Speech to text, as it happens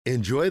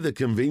Enjoy the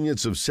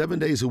convenience of 7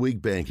 days a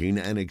week banking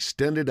and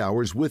extended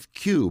hours with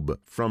Cube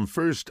from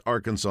First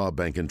Arkansas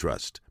Bank and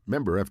Trust.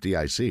 Member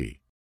FDIC.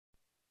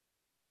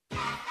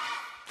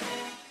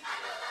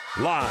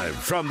 Live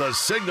from the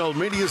Signal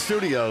Media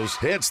Studios,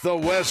 it's the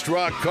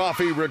Westrock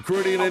Coffee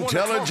Recruiting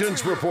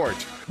Intelligence Report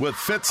with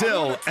Fitz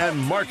and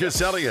Marcus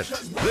Elliott.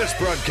 This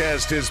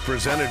broadcast is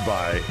presented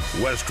by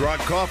Westrock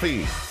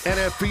Coffee,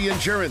 NFP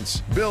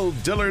Insurance, Bill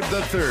Dillard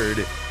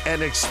III,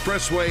 and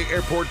Expressway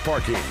Airport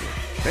Parking.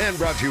 And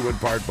brought to you in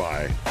part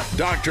by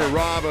Dr.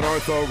 Rob and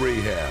Ortho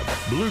Rehab,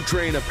 Blue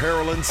Train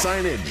Apparel and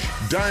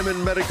Signage,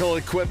 Diamond Medical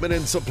Equipment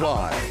and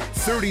Supply,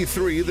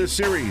 33 The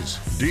Series,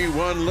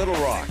 D1 Little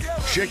Rock,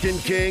 Chicken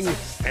King,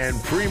 and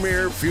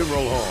Premier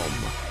Funeral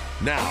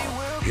Home. Now,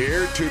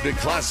 here to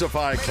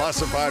declassify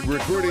classified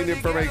recruiting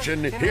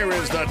information, here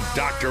is the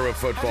Doctor of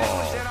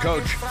Football,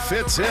 Coach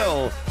Fitz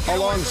Hill,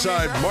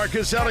 alongside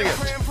Marcus Elliott.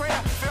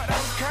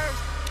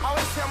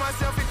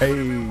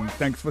 Hey,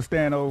 thanks for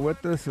staying over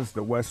with us. It's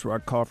the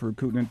Westrock Coffee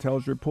Recruiting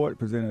Intelligence Report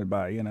presented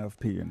by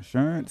NFP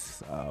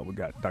Insurance. We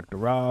got Dr.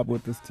 Rob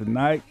with us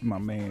tonight. My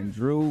man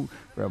Drew,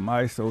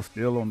 Miso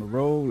still on the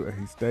road.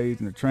 He stays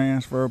in the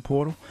transfer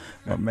portal.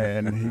 My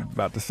man, he's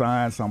about to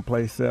sign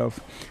someplace else.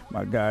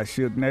 My guy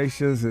Shook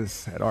Nations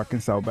is at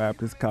Arkansas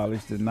Baptist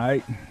College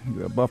tonight.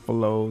 The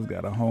Buffaloes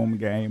got a home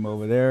game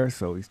over there,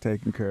 so he's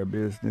taking care of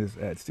business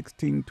at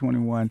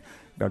 1621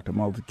 Dr.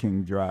 Martin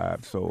King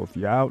Drive. So if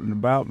you're out and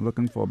about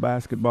looking for a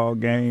basketball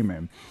game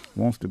and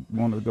want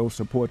to go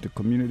support the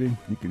community,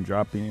 you can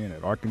drop in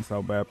at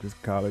Arkansas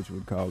Baptist College. We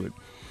call it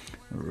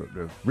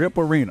the Rip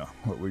Arena,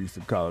 what we used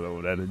to call it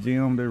over there. The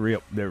gym, the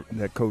Rip,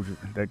 that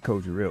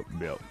coach Rip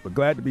built. But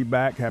glad to be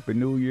back. Happy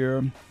New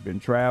Year.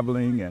 Been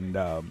traveling and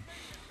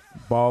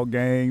ball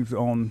games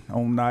on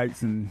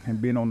nights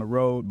and being on the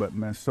road, but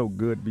man, so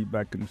good to be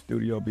back in the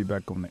studio, be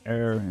back on the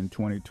air in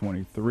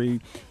 2023.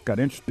 Got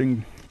an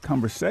interesting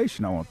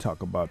conversation I want to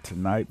talk about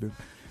tonight.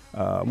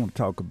 I want to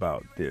talk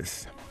about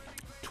this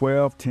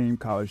 12-team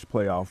college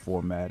playoff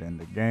format and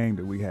the game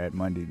that we had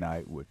Monday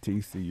night with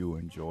TCU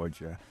and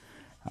Georgia.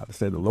 I would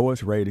say the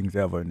lowest ratings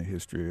ever in the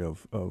history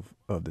of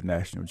the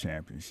national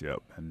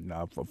championship, and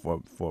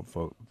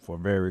for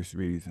various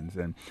reasons.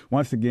 And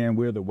once again,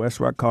 we're the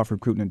Westrock Coffee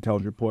Recruiting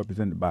Intelligence Report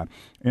presented by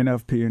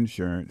NFP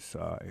Insurance,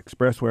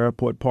 Expressway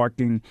Airport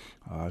Parking.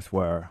 That's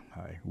where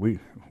we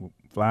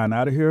flying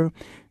out of here.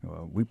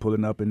 We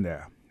pulling up in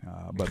there.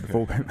 But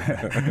before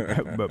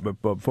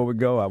before we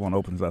go, I want to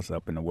open us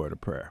up in a word of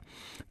prayer.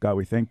 God,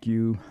 we thank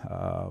you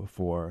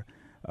for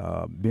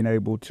being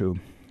able to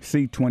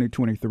see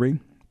 2023.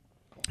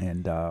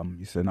 And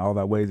you said in all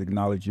thy ways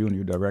acknowledge you and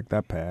you direct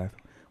our path.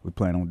 We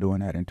plan on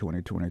doing that in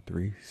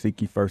 2023.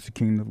 Seek ye first the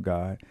kingdom of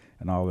God,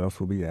 and all else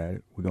will be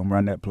added. We're going to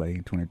run that play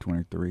in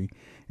 2023.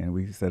 And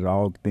we said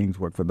all things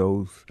work for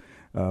those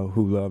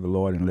who love the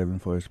Lord and living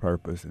for his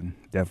purpose. And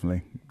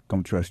definitely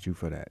going to trust you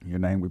for that. In your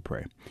name we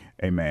pray.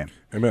 Amen.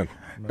 Amen.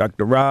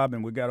 Dr. Rob,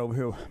 and we got over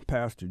here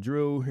Pastor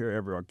Drew here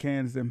at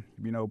Arkansas.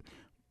 You know,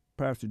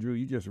 Pastor Drew,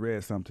 you just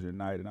read something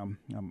tonight, and I'm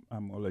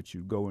going to let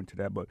you go into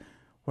that. But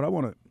what I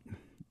want to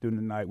do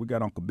tonight, we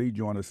got Uncle B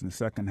join us in the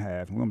second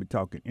half. We're going to be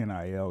talking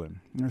NIL, and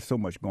there's so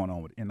much going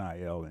on with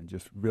NIL and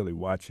just really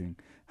watching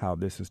how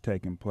this is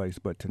taking place.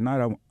 But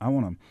tonight I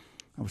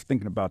was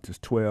thinking about this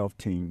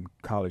 12-team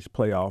college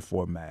playoff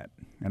format,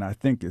 and I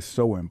think it's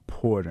so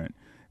important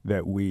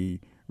that we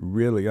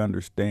really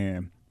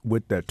understand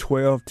with that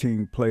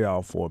 12-team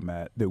playoff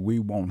format that we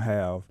won't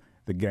have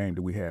the game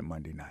that we had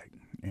Monday night.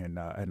 And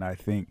I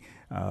think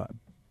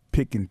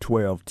picking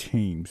 12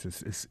 teams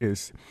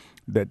is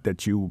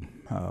that you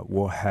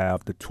will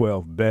have the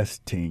 12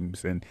 best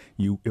teams, and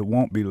it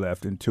won't be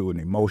left into an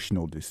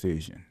emotional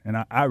decision.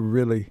 And I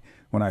really,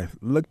 when I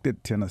looked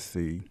at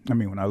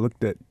when I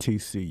looked at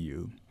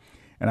TCU,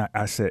 and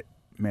I said,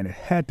 man, it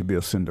had to be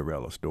a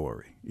Cinderella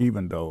story,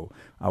 even though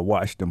I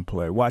watched them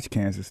play. Watched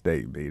Kansas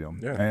State beat them.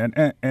 Yeah.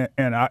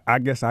 And I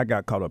guess I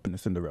got caught up in the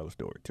Cinderella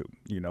story too,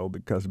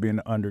 because being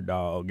the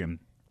underdog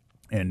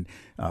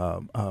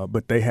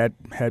but they had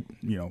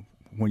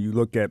when you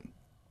look at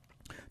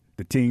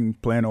the team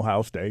playing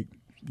Ohio State,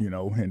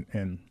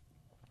 and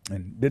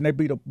didn't they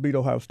beat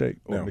Ohio State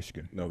or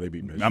Michigan? No, they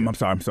beat Michigan.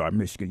 I'm sorry,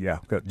 Michigan. Yeah,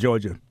 because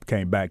Georgia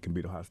came back and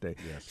beat Ohio State.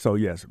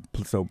 Yes.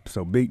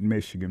 So beating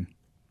Michigan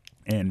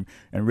and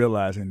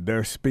realizing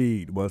their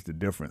speed was the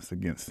difference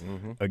against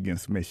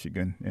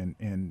Michigan,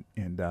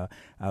 and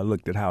I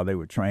looked at how they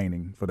were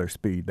training for their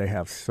speed. They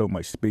have so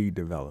much speed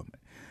development,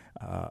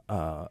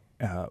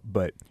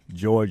 but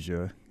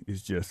Georgia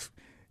is just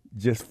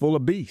full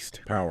of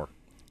beast power.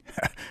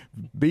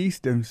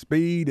 Beast and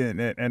speed and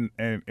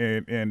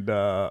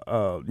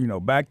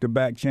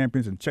back-to-back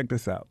champions. And check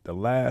this out: the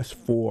last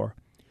four.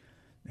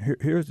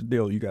 Here's the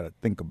deal: you got to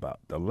think about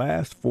the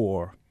last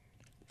four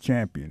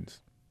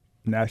champions,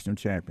 national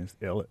champions.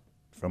 Elliott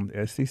from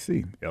the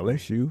SEC,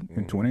 LSU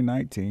in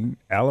 2019,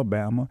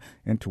 Alabama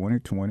in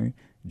 2020,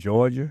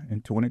 Georgia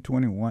in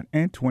 2021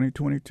 and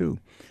 2022.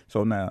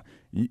 So now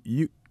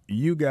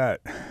you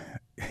got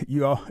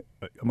a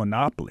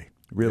monopoly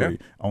really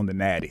on the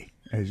Natty.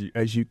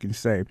 as you can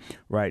say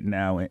right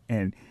now,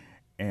 and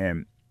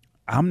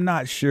I'm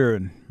not sure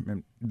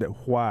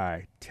that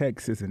why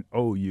Texas and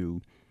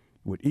OU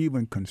would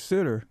even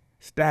consider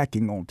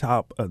stacking on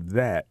top of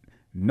that,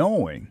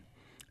 knowing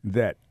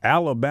that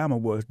Alabama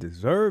was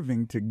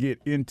deserving to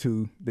get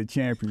into the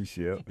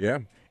championship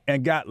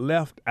and got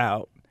left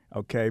out,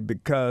 okay,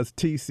 because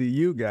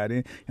TCU got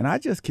in. And I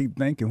just keep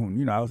thinking,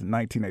 when I was in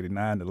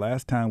 1989, the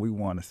last time we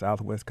won the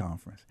Southwest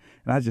Conference,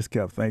 and I just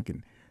kept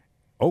thinking,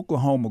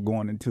 Oklahoma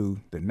going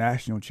into the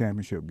national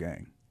championship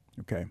game,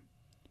 okay,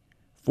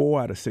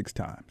 4 out of 6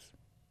 times,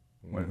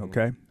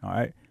 okay, all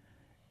right.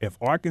 If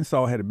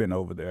Arkansas had been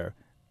over there,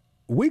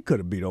 we could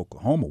have beat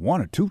Oklahoma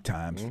 1 or 2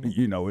 times,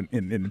 in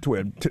the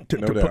 12.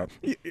 No doubt.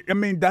 I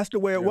mean, that's the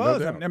way it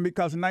was. No doubt. And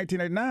because in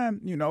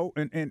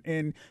 1989,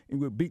 and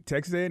we beat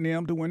Texas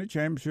A&M to win the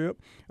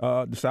championship,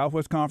 the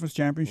Southwest Conference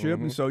championship.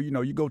 And so,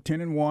 you go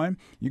 10-1,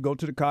 you go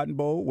to the Cotton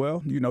Bowl.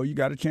 Well, you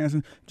got a chance.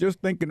 And just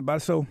thinking about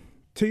it, so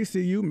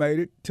TCU made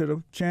it to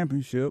the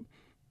championship.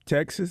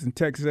 Texas and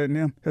Texas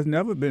A&M has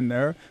never been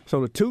there.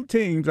 So the 2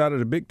 teams out of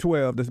the Big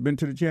 12 that's been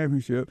to the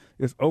championship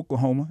is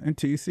Oklahoma and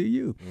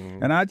TCU.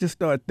 And I just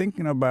started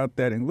thinking about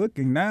that and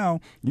looking. Now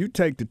you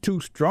take the 2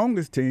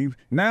 strongest teams.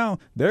 Now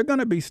they're going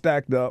to be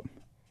stacked up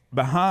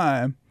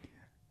behind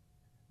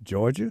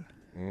Georgia,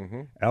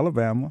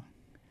 Alabama,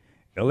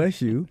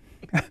 LSU.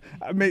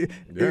 I mean,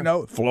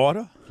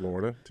 Florida,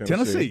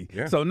 Tennessee.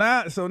 Yeah. So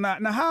now,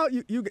 how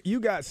you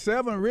got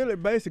 7 really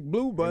basic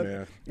blue,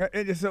 but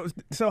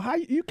so how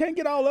you can't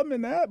get all of them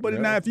in there? But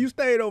now, if you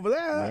stayed over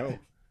there,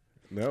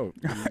 no,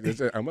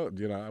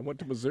 I went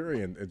to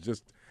Missouri and it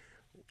just.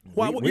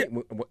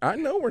 I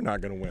know we're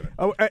not going to win it.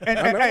 Oh,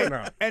 we're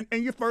not. And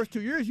your first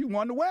 2 years, you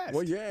won the West.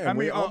 Well, yeah,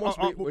 we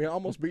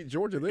almost beat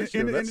Georgia this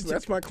year.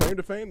 That's my claim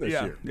to fame this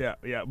year.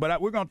 Yeah.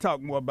 But we're going to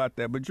talk more about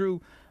that. But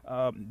Drew,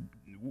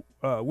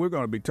 we're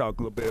going to be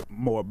talking a little bit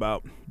more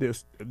about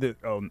this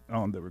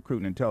on the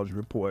Recruiting Intelligence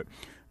Report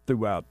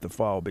throughout the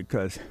fall,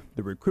 because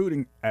the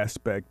recruiting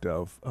aspect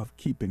of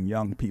keeping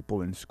young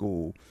people in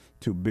school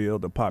to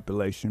build a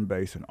population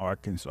base in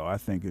Arkansas, I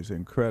think, is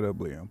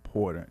incredibly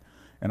important.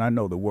 And I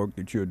know the work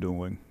that you're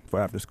doing for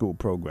after-school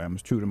programs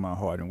is true to my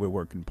heart, and we're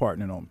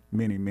partnering on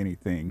many, many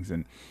things.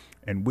 And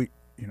we,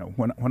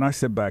 when I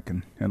sit back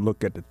and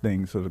look at the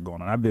things that are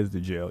going on, I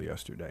visited jail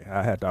yesterday.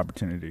 I had the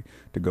opportunity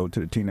to go to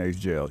the teenage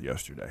jail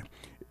yesterday.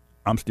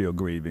 I'm still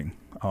grieving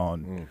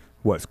on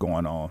what's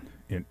going on,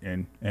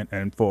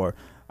 and for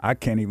I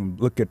can't even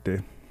look at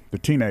the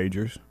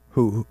teenagers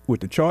who with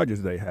the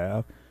charges they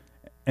have.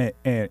 And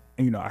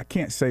I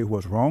can't say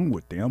what's wrong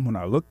with them. When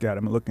I look at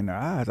them and look in their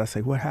eyes, I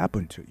say, what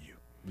happened to you?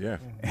 Yeah.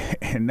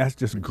 And that's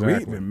just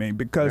grieving me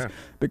because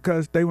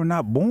they were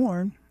not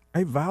born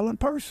a violent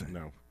person.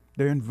 No.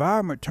 Their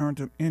environment turned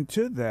them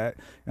into that.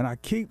 And I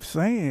keep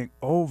saying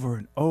over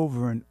and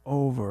over and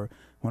over,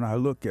 when I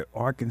look at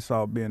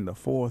Arkansas being the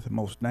 4th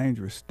most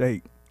dangerous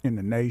state in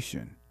the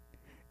nation,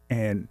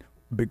 and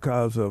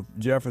because of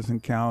Jefferson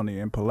County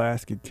and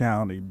Pulaski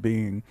County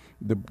being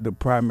the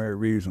primary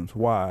reasons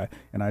why,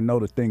 and I know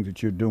the things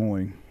that you're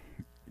doing,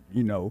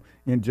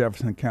 in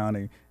Jefferson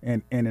County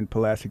and in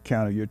Pulaski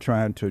County, you're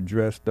trying to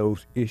address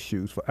those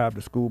issues for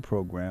after-school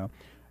program,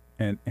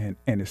 and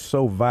it's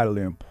so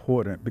vitally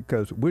important,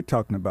 because we're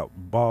talking about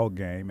ball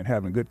game and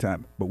having a good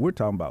time, but we're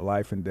talking about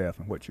life and death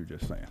and what you're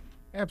just saying.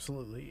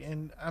 Absolutely.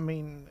 And, I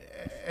mean,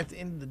 at the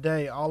end of the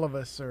day, all of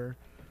us are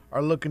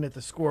looking at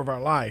the score of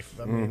our life.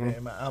 I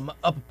mean, I'm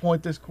up a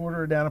point this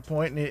quarter or down a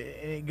point, and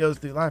it goes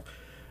through life.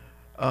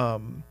 I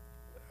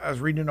was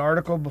reading an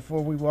article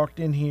before we walked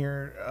in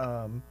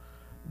here.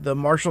 The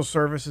Marshal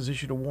Service has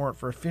issued a warrant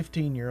for a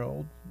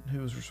 15-year-old who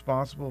was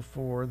responsible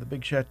for the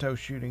Big Chateau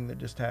shooting that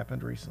just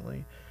happened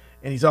recently.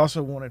 And he's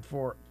also wanted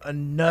for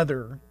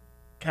another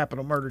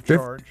capital murder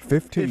charge.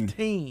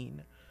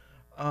 15.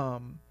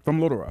 From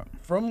Little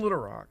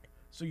Rock.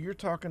 So you're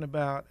talking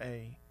about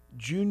a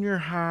junior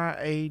high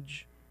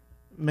age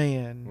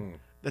man.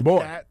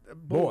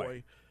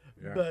 Boy.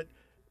 Yeah.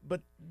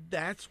 But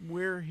that's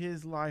where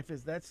his life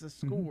is. That's the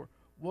score.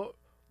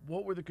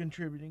 What were the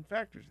contributing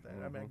factors to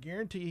that? I mean, I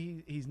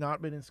guarantee he's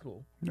not been in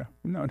school. Yeah,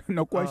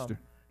 no question.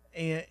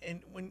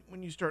 And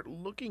when you start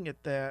looking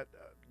at that,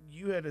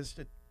 you had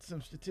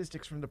some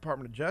statistics from the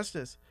Department of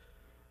Justice.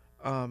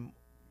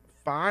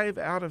 5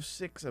 out of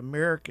 6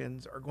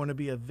 Americans are going to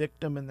be a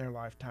victim in their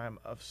lifetime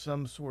of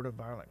some sort of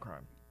violent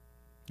crime.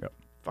 Yep.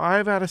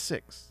 5 out of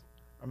 6.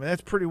 I mean,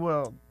 that's pretty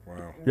well.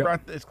 Wow. Right,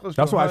 it's close.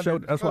 That's to why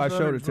 100. That's why I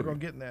showed it to you. We're going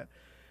to get in that.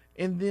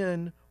 And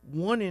then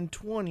 1 in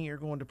 20 are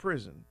going to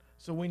prison.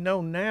 So we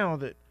know now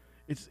that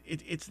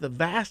it's the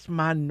vast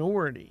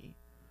minority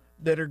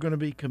that are going to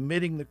be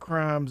committing the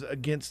crimes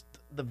against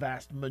the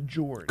vast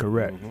majority.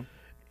 Correct.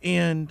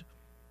 And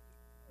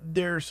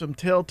there are some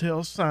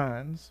telltale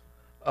signs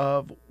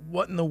of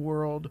what in the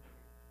world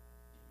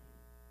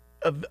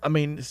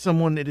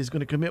someone that is going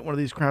to commit one of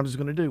these crimes is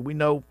going to do. We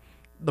know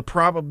the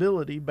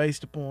probability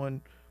based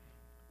upon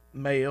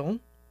male.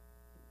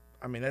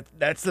 I mean,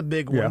 that's the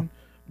big one.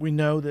 We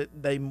know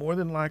that they more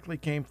than likely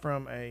came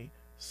from a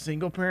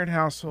single-parent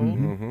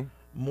household.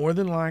 more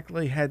than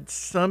likely had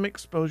some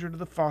exposure to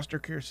the foster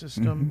care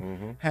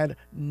system, had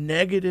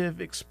negative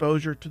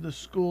exposure to the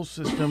school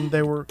system.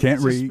 They were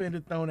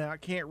suspended, thrown out,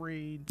 can't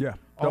read. Yeah,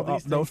 all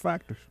those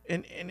factors.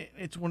 And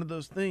it's one of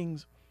those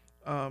things.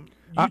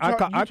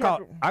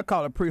 I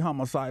call it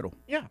pre-homicidal.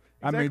 Yeah.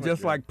 Exactly. I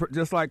mean,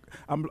 just like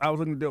I was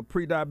looking to do a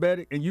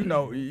pre-diabetic, and you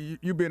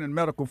been in the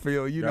medical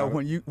field, know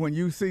when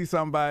you see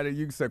somebody,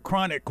 you say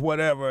chronic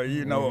whatever, or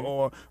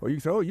you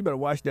say, oh, you better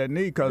watch that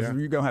knee because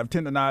you're gonna have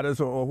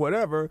tendonitis or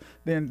whatever.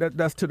 Then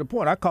that's to the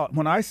point.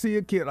 When I see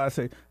a kid, I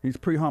say he's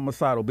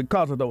pre-homicidal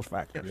because of those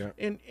factors. Yeah.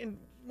 And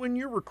when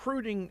you're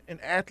recruiting an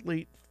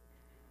athlete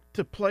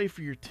to play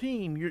for your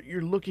team,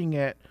 you're looking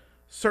at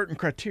certain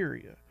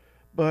criteria,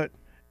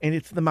 and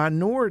it's the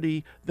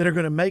minority that are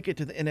going to make it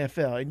to the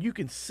NFL. And you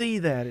can see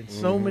that in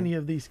so many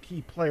of these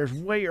key players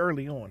way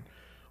early on.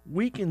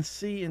 We can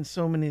see in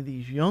so many of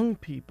these young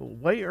people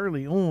way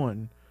early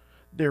on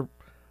their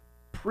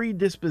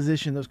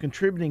predisposition, those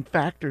contributing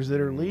factors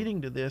that are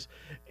leading to this.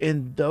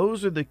 And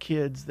those are the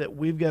kids that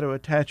we've got to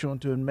attach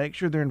onto and make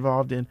sure they're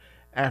involved in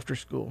after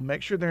school,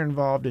 make sure they're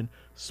involved in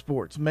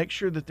sports, make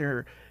sure that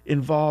they're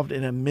involved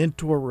in a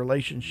mentor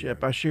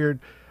relationship. Yeah. I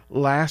shared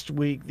last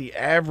week the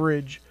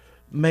average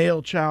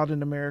male child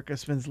in America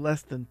spends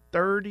less than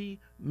 30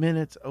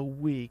 minutes a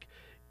week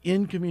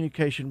in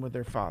communication with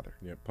their father.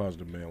 Yeah,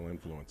 positive male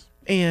influence.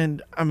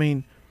 And I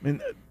mean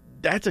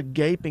that's a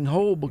gaping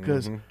hole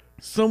because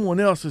someone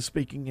else is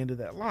speaking into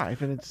that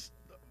life, and it's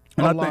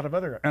a lot of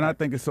other. And I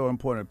think it's so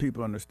important that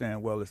people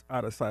understand. Well, it's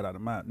out of sight, out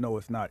of mind. No,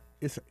 it's not.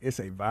 It's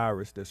a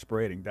virus that's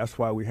spreading. That's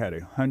why we had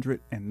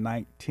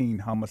 119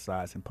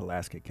 homicides in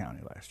Pulaski County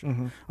last year.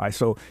 All right,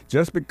 so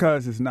just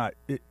because it's not,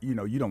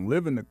 you don't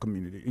live in the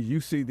community, you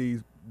see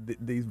these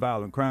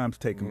violent crimes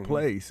taking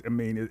place. I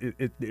mean,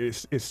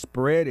 it's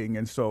spreading,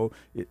 and so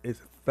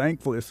it's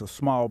thankful it's a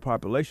small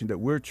population that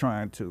we're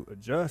trying to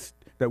adjust,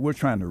 that we're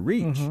trying to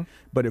reach.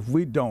 But if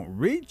we don't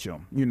reach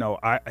them,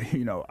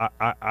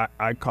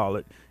 I call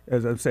it,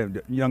 as I'm saying,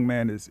 the young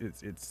man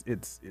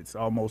it's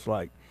almost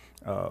like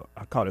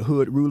I call it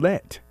hood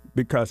roulette,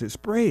 because it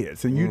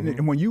spreads. And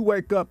and when you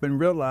wake up and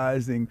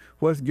realizing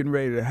what's getting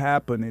ready to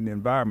happen in the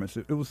environments,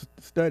 it was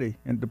a study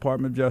in the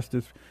Department of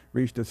Justice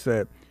reached that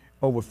said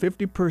over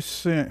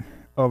 50%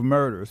 of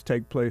murders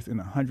take place in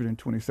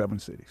 127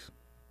 cities.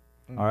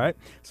 All right.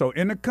 So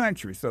in the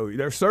country, so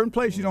there's certain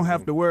places you don't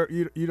have to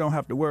worry. You don't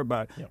have to worry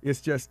about. Yep.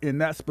 It's just in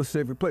that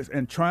specific place,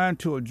 and trying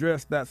to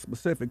address that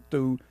specific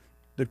through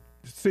the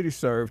City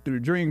Serve, through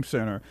the Dream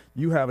Center.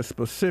 You have a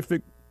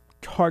specific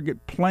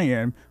target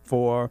plan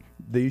for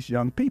these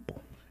young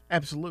people.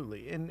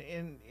 Absolutely.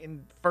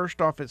 And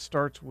first off, it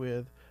starts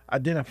with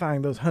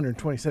identifying those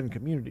 127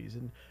 communities,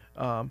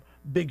 and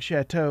Big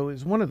Chateau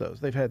is one of those.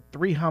 They've had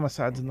 3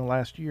 homicides in the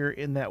last year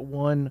in that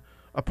one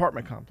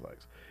apartment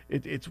complex.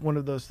 It's one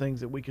of those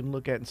things that we can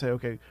look at and say,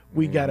 okay,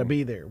 we got to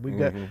be there. We've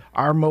got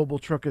our mobile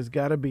truck has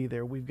got to be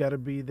there. We've got to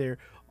be there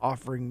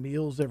offering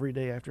meals every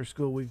day after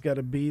school. We've got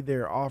to be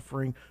there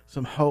offering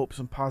some hope,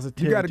 some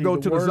positivity. You got to go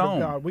to the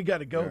zone. We got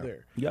to go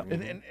there. Yep.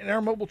 And our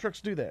mobile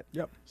trucks do that.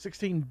 Yep.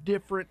 16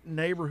 different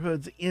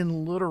neighborhoods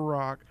in Little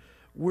Rock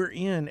we're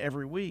in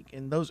every week.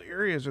 And those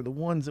areas are the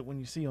ones that when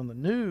you see on the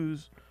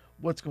news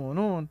what's going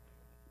on,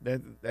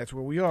 that's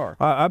where we are.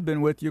 I've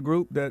been with your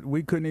group that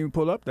we couldn't even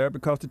pull up there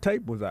because the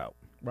tape was out.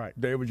 Right.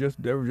 They were just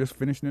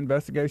finishing an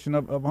investigation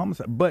of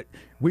homicide. But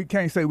we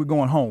can't say we're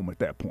going home at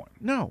that point.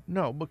 No,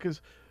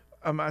 because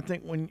I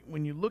think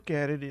when you look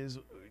at it is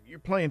you're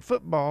playing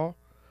football,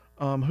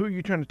 who are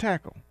you trying to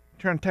tackle?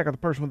 Trying to tackle the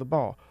person with the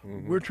ball.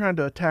 We're trying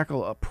to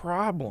tackle a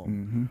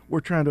problem.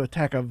 We're trying to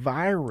attack a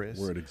virus.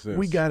 Where it exists.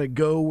 We got to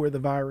go where the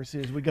virus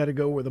is. We got to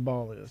go where the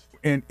ball is.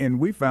 And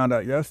we found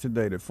out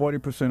yesterday that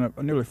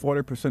nearly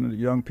 40% of the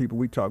young people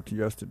we talked to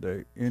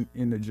yesterday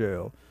in the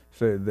jail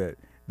said that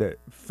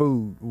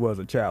food was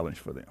a challenge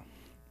for them.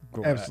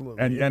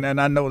 Absolutely.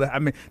 And I know that. I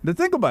mean, to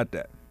think about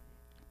that.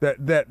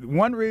 That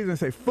one reason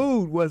say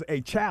food was a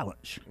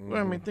challenge.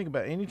 Well, I mean, think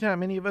about it.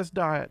 Anytime any of us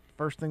diet,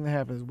 first thing that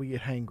happens is we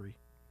get hangry.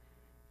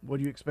 What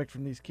do you expect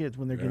from these kids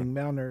when they're getting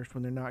malnourished,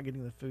 when they're not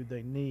getting the food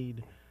they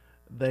need?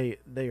 They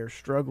are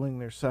struggling,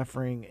 they're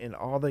suffering, and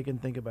all they can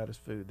think about is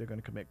food. They're going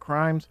to commit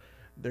crimes.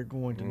 They're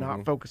going to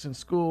not focus in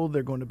school.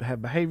 They're going to have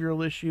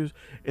behavioral issues.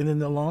 And then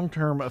the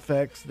long-term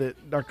effects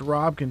that Dr.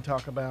 Rob can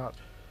talk about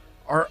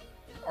are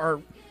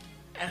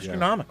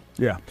astronomical.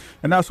 Yeah.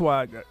 And that's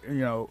why,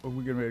 we're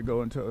getting ready to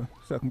go into the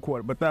second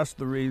quarter. But that's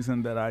the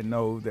reason that I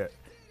know that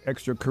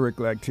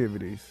extracurricular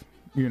activities,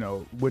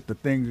 with the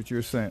things that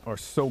you're saying, are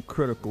so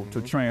critical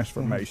to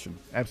transformation.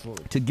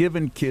 Absolutely. To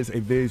giving kids a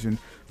vision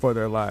for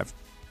their life.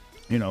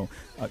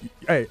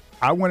 Hey,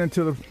 I went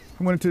into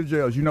the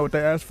jails. You know what they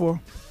asked for?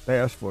 They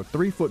asked for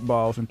 3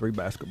 footballs and 3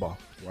 basketballs.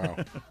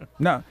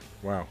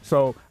 Wow.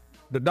 So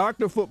the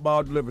doctor of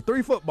football delivered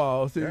 3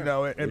 footballs,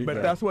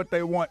 but that's what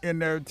they want in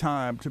their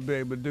time to be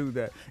able to do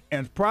that.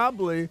 And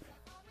probably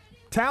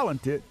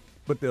talented,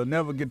 but they'll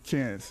never get a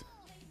chance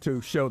to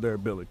show their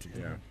ability.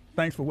 Yeah.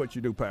 Thanks for what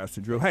you do,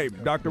 Pastor Drew. Hey,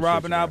 Dr.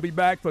 Rob and I'll be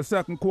back for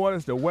second quarter.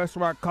 It's the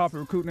Westrock Coffee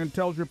Recruiting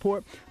Intelligence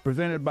Report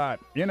presented by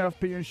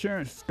NFP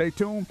Insurance. Stay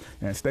tuned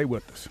and stay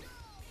with us.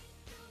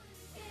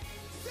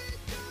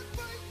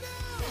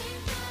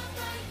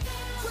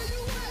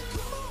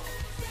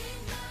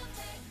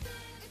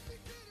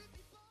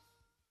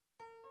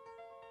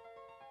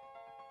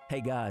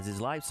 Hey guys,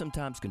 is life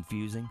sometimes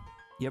confusing?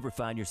 You ever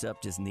find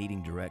yourself just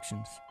needing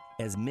directions?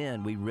 As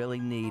men, we really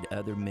need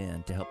other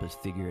men to help us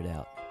figure it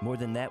out. More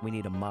than that, we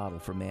need a model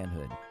for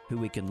manhood who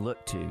we can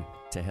look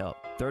to help.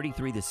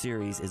 33 the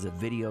series is a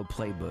video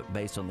playbook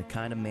based on the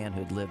kind of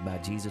manhood lived by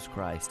Jesus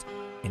Christ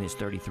in his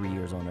 33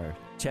 years on earth.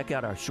 Check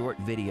out our short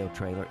video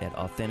trailer at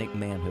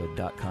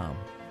authenticmanhood.com.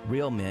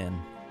 Real men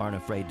aren't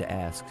afraid to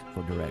ask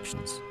for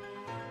directions.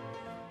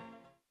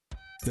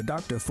 The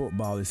Doctor of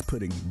Football is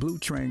putting Blue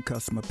Train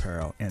custom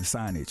apparel and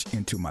signage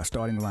into my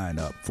starting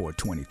lineup for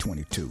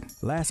 2022.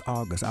 Last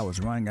August, I was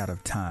running out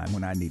of time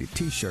when I needed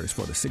T-shirts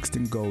for the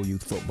 16 Goal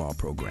Youth Football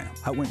program.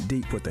 I went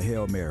deep with the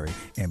Hail Mary,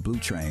 and Blue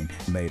Train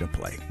made a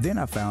play. Then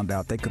I found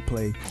out they could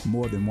play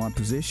more than one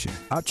position.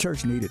 Our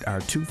church needed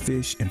our 2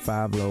 fish and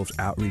 5 loaves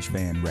outreach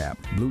van wrap.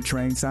 Blue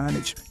Train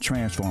signage,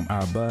 transform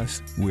our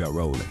bus, we are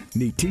rolling.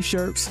 Need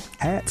T-shirts,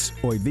 hats,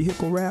 or a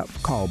vehicle wrap?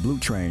 Call Blue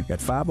Train at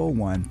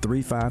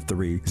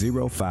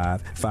 501-353-0556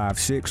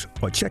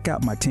 or check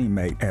out my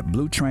teammate at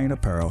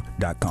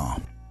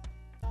bluetrainapparel.com.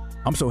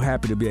 I'm so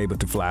happy to be able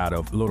to fly out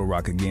of Little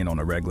Rock again on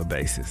a regular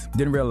basis.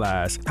 Didn't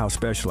realize how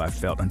special I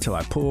felt until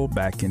I pulled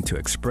back into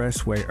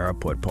Expressway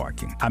Airport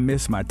parking. I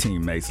miss my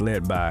teammates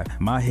led by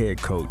my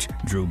head coach,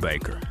 Drew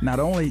Baker. Not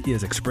only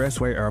is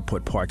Expressway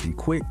Airport parking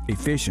quick,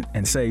 efficient,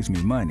 and saves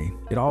me money,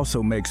 it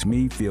also makes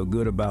me feel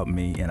good about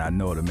me, and I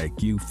know it'll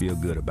make you feel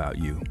good about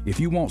you. If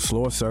you want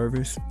slower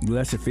service,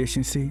 less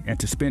efficiency, and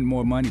to spend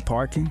more money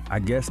parking, I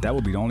guess that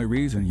would be the only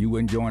reason you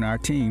wouldn't join our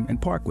team and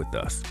park with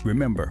us.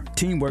 Remember,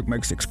 teamwork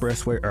makes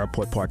Expressway Airport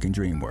parking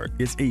dream work.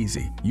 It's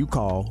easy. You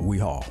call, we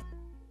haul.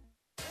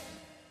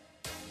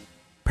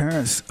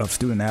 Parents of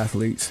student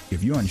athletes,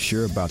 if you're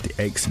unsure about the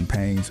aches and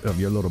pains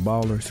of your little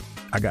ballers,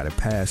 I got a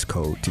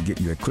passcode to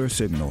get you a clear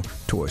signal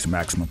towards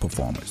maximum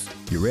performance.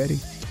 You ready?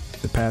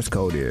 The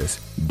passcode is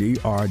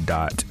DR.ROB.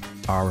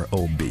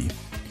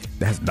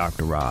 That's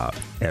Dr. Rob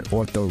at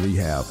Ortho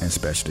Rehab and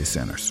Specialty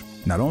Centers.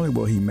 Not only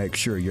will he make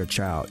sure your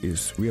child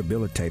is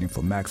rehabilitating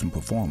for maximum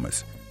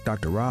performance,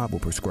 Dr. Rob will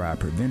prescribe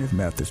preventive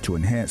methods to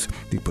enhance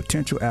the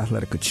potential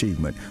athletic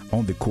achievement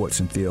on the courts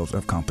and fields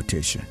of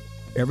competition.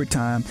 Every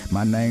time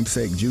my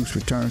namesake Juice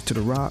returns to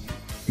the Rock,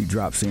 he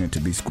drops in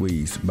to be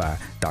squeezed by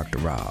Dr.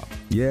 Rob.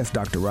 Yes,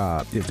 Dr.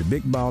 Rob is the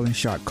big ball and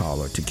shot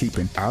caller to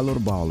keeping our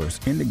little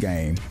ballers in the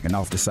game and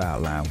off the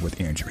sideline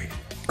with injury.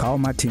 Call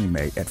my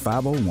teammate at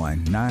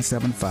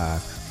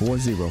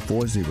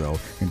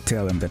 501-975-4040 and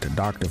tell him that the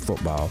Doctor of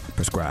Football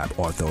prescribed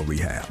Ortho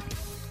Rehab.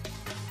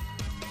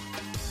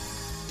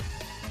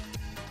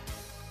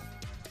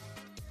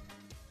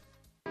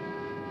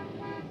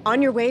 On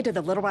your way to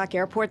the Little Rock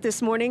Airport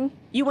this morning,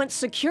 you want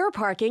secure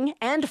parking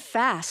and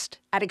fast.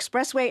 At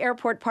Expressway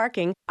Airport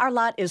Parking, our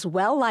lot is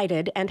well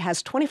lighted and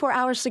has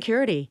 24-hour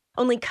security.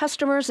 Only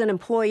customers and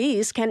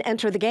employees can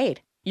enter the gate.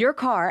 Your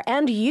car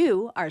and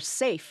you are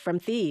safe from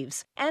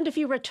thieves. And if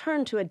you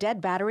return to a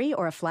dead battery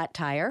or a flat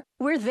tire,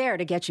 we're there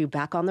to get you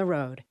back on the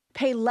road.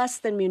 Pay less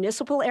than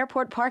municipal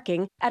airport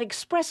parking at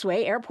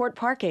Expressway Airport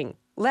Parking,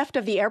 left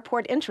of the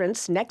airport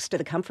entrance next to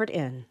the Comfort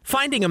Inn.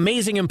 Finding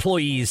amazing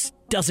employees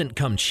doesn't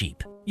come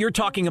cheap. You're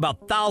talking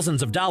about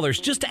thousands of dollars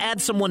just to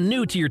add someone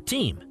new to your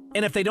team.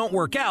 And if they don't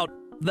work out,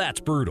 that's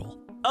brutal.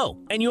 Oh,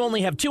 and you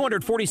only have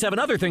 247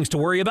 other things to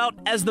worry about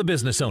as the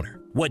business owner.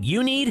 What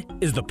you need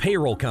is the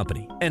payroll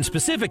company. And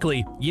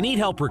specifically, you need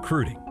help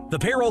recruiting. The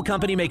payroll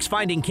company makes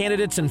finding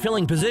candidates and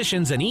filling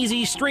positions an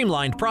easy,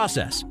 streamlined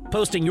process,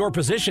 posting your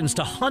positions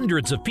to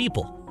hundreds of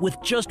people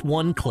with just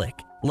one click.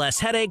 Less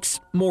headaches,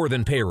 more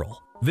than payroll.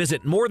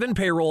 Visit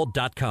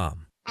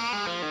morethanpayroll.com.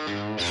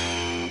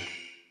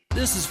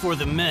 This is for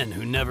the men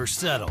who never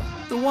settle,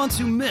 the ones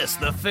who miss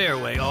the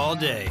fairway all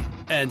day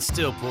and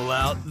still pull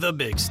out the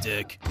big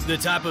stick, the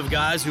type of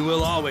guys who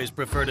will always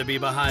prefer to be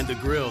behind the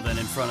grill than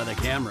in front of the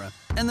camera,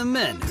 and the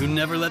men who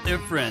never let their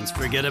friends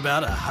forget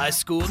about a high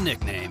school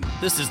nickname.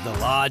 This is the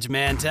Lodge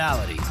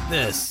mentality.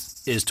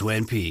 This is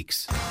Twin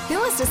Peaks. Who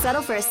wants to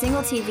settle for a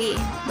single TV?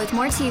 With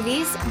more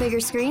TVs, bigger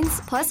screens,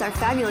 plus our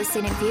fabulous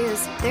scenic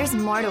views, there's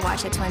more to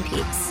watch at Twin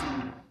Peaks.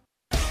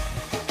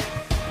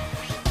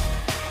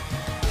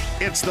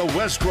 It's the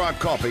Westrock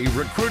Coffee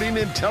Recruiting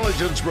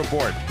Intelligence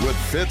Report with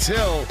Fitz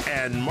Hill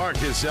and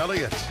Marcus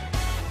Elliott.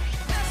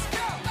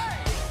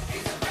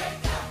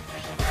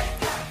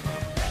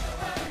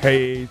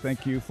 Hey,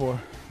 thank you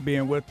for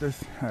being with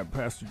us.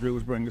 Pastor Drew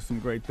was bringing some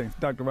great things.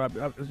 Dr. Rob,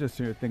 I was just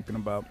here thinking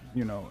about,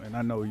 and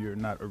I know you're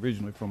not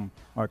originally from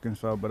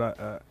Arkansas,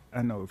 but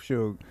I know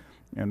Shug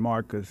and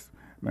Marcus,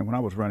 man, when I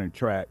was running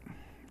track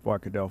for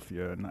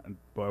Arkadelphia, and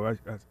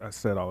I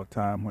said all the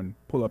time, when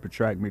pull up a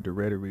track meet the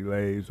Ready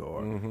Relays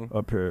or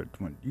up here,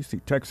 when you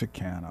see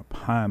Texarkana,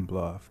 Pine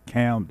Bluff,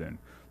 Camden,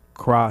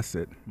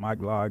 Crossett, Mike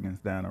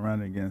Loggins down and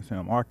running against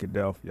him,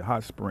 Arkadelphia,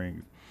 Hot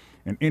Springs,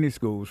 and any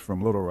schools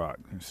from Little Rock,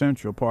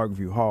 Central,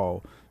 Parkview,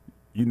 Hall.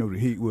 You know, the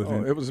heat was.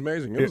 It was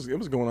amazing. It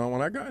was going on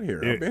when I got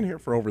here. I've been here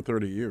for over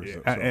 30 years.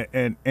 So.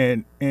 And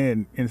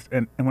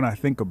when I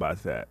think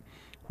about that,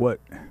 what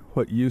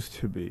used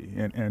to be,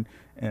 and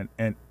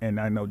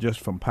I know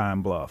just from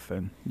Pine Bluff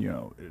and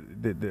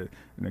the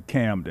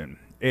Camden,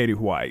 Eddie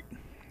White,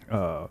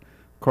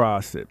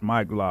 Crossett,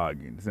 Mike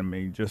Loggins. I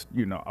mean, just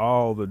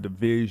all the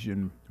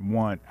Division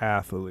I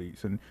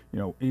athletes, and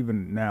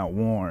even now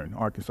Warren,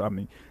 Arkansas. I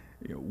mean,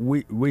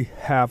 we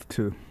have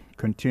to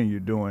continue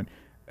doing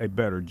a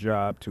better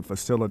job to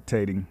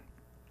facilitating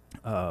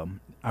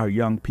our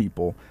young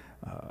people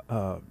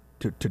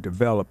to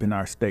develop in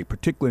our state,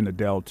 particularly in the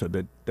Delta,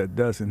 that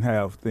doesn't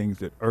have things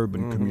that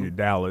urban community,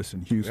 Dallas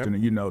and Houston,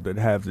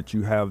 that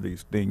you have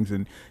these things.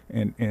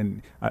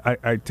 And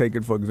I take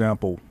it, for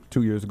example,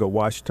 2 years ago,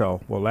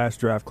 Ouachita, last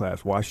draft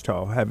class,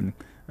 Ouachita, having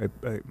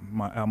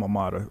my alma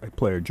mater, a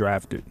player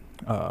drafted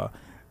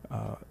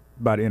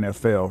by the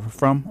NFL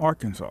from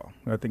Arkansas.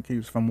 I think he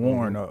was from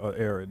Warren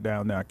area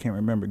down there. I can't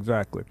remember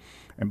exactly.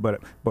 But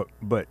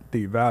the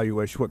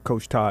evaluation, what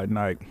Coach Todd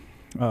Knight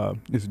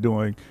is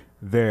doing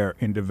there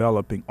in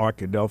developing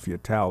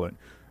Arkadelphia talent,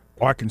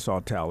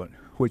 Arkansas talent,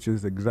 which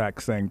is the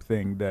exact same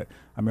thing that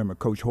I remember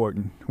Coach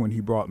Horton, when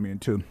he brought me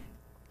into,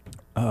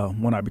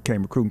 when I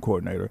became recruiting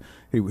coordinator,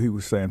 he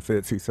was saying,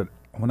 Fitz, he said,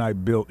 when I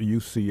built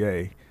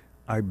UCA,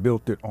 I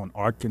built it on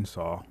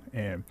Arkansas,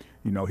 and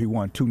he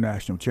won 2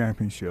 national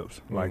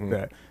championships like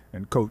that.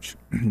 And Coach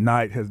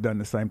Knight has done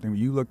the same thing.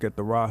 You look at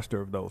the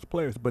roster of those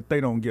players, but they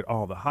don't get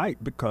all the hype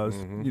because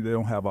they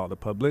don't have all the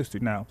publicity.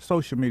 Now,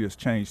 social media has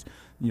changed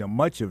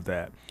much of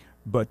that,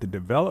 but the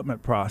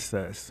development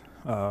process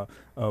of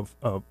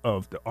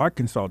the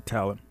Arkansas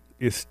talent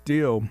is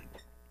still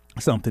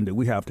something that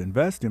we have to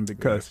invest in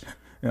because. Yes.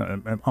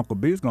 And Uncle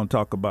B is going to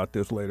talk about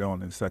this later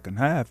on in the second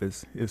half,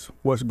 is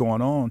what's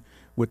going on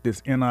with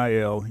this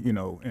NIL,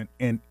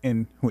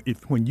 and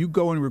when you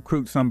go and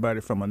recruit somebody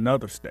from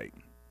another state,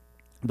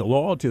 the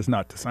loyalty is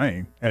not the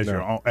same as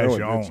your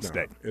own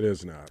state. It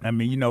is not. I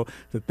mean,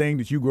 the thing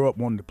that you grew up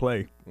wanting to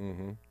play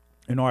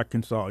in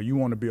Arkansas, you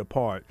want to be a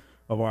part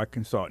of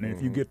Arkansas. And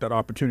if you get that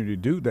opportunity to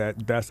do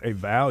that, that's a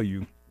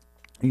value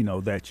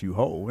that you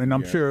hold. And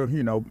I'm sure,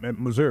 at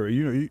Missouri,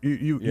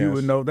 you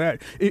would know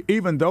that.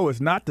 Even though it's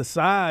not the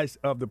size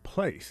of the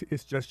place,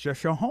 it's just your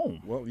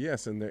home. Well,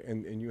 yes,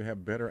 and you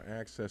have better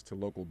access to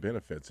local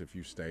benefits if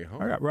you stay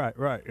home.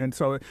 Right. And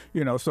so,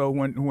 so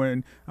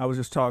when I was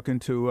just talking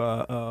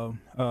to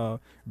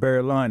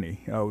Barry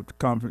Lunny,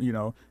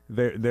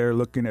 they're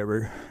looking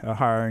at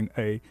hiring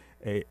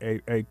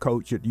a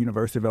coach at the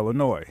University of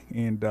Illinois,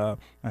 and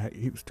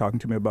he was talking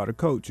to me about a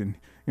coach, and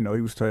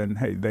he was saying,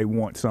 hey, they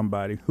want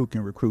somebody who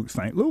can recruit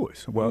St.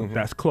 Louis. Well,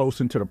 that's close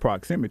into the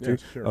proximity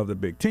of the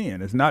Big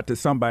Ten. It's not that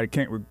somebody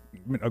can't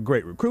a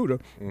great recruiter,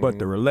 but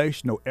the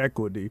relational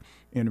equity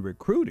in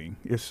recruiting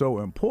is so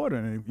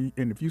important.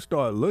 And if you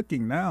start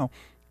looking now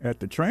at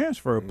the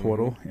transfer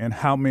portal and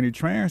how many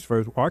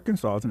transfers,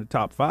 Arkansas is in the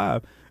top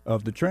 5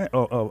 of the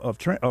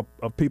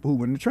of people who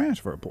went in the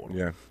transfer portal.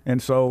 Yeah.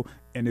 And so,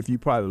 and if you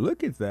probably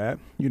look at that,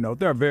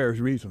 there are various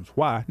reasons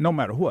why, no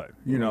matter what,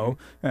 and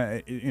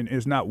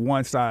it's not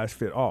one size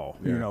fit all,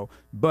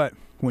 but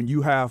when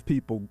you have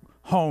people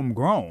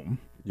homegrown,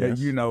 yes.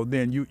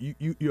 Then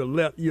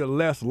you're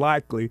less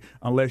likely,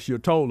 unless you're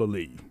told to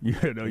leave.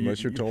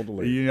 Unless you're told to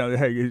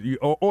leave.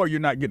 Or you're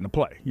not getting to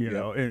play.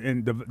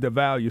 And the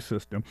value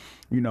system,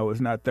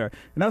 is not there.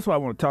 And that's what I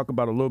want to talk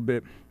about a little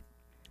bit.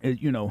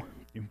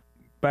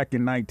 Back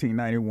in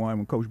 1991,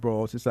 when Coach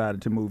Broyles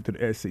decided to move to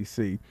the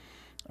SEC,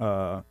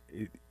 the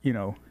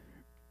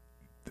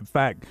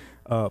fact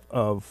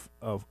of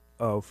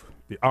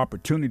the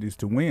opportunities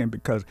to win,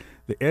 because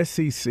the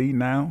SEC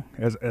now,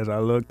 as I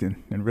looked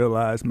and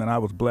realized, man, I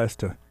was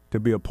blessed to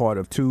be a part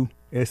of 2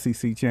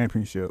 SEC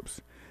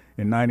championships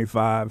in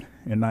 95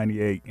 and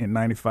 98. In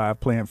 95,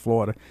 playing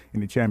Florida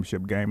in the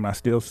championship game. And I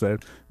still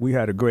said we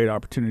had a great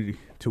opportunity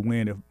to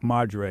win if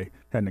Madre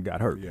hadn't got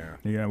hurt. Yeah,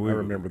 I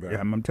remember that. Yeah,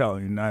 I'm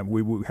telling you,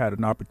 we had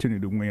an opportunity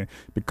to win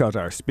because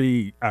our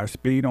speed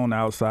on the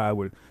outside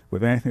with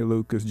Anthony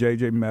Lucas,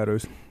 J.J.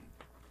 Metters,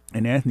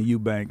 and Anthony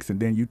Eubanks,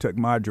 and then you took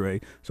Madre,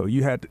 so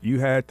you had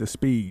the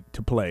speed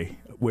to play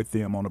with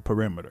them on the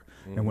perimeter.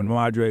 And when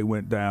Madre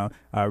went down,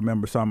 I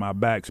remember some of my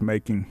backs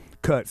making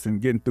cuts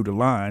and getting through the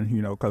line,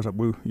 because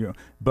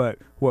but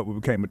what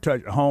became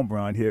a home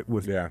run hit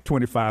was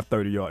 25,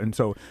 30 yards. And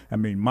so,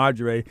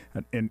 Madre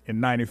in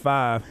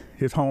 95,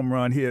 his home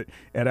run hit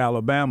at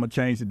Alabama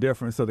changed the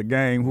difference of the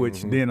game,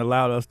 which then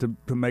allowed us to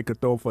make a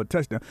throw for a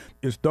touchdown.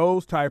 It's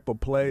those type of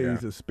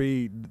plays of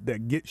speed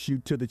that gets you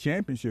to the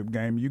championship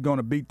game. You're going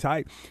to be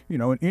tight,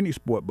 in any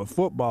sport, but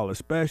football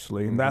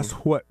especially. And that's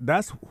what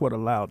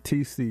allowed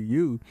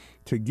TCU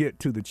to get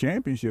to the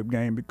championship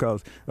game,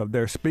 because of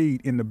their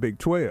speed in the Big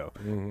 12.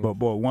 But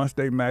boy, once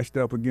they matched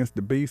up against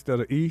the beast of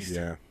the East,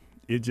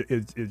 it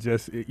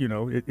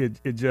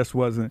just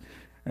wasn't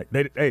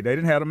They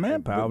didn't have the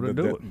manpower to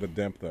do it. The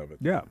depth of it.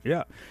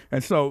 Yeah.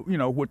 And so,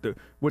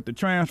 with the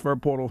transfer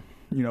portal,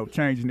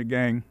 changing the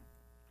game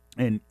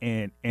and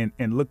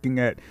looking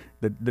at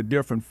the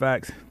different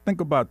facts,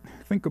 think about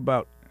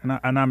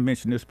and I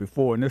mentioned this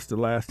before, and this is the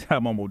last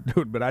time I'm going to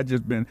do it, but I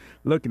just been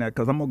looking at,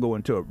 because I'm going to go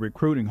into a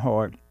recruiting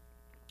hard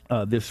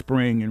this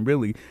spring and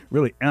really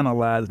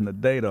analyzing the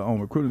data on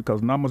recruiting,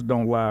 because numbers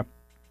don't lie,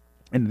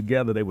 and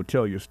together they will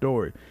tell your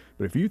story.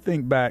 But if you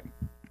think back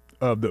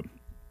of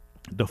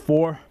the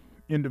 4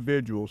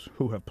 individuals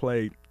who have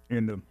played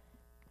in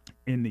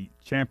the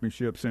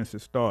championship since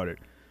it started,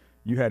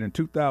 you had in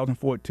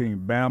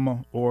 2014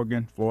 Bama,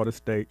 Oregon, Florida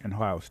State, and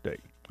Ohio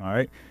State. All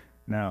right,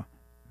 now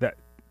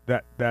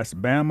that's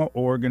Bama,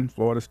 Oregon,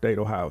 Florida State,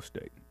 Ohio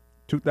State.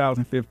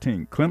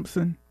 2015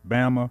 Clemson,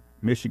 Bama,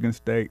 Michigan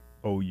State,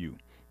 OU.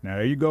 Now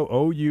there you go,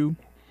 OU.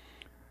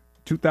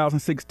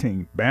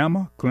 2016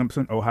 Bama,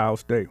 Clemson, Ohio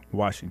State,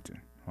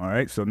 Washington. All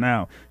right, so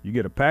now you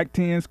get a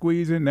Pac-10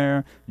 squeeze in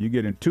there. You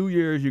get in 2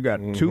 years, you got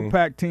 2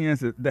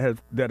 Pac-10s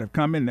that have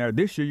come in there.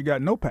 This year you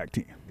got no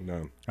Pac-10.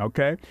 No.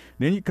 Okay,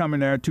 then you come in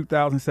there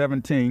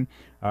 2017.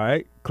 All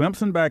right,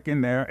 Clemson back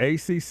in there,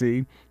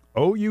 ACC,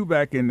 OU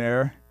back in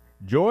there,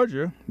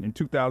 Georgia in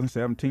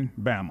 2017,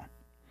 Bama.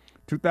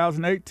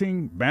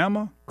 2018,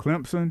 Bama,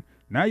 Clemson.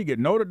 Now you get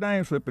Notre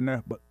Dame slipping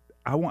there, but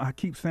I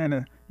keep saying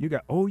that you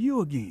got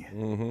OU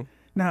again.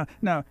 Now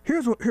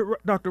here,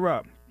 Dr.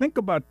 Rob, think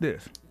about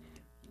this.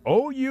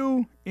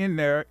 OU in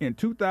there in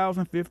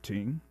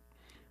 2015.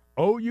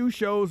 OU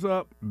shows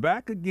up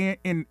back again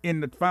in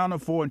the Final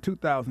Four in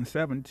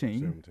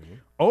 2017.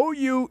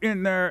 OU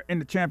in there in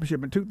the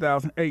championship in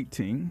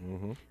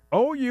 2018.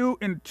 OU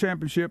in the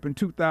championship in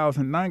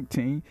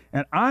 2019.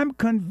 And I'm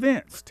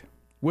convinced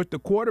with the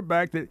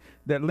quarterback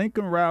that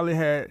Lincoln Riley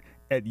had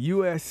at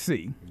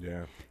USC,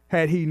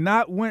 had he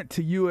not went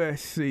to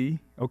USC,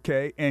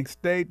 okay, and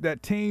stayed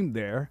that team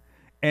there,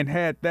 and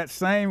had that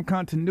same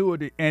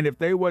continuity, and if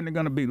they wasn't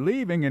going to be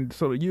leaving, and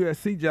so the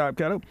USC job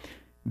got up,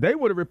 they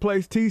would have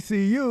replaced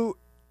TCU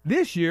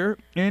this year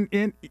in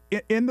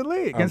the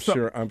league. I'm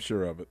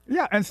sure of it.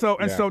 Yeah, and so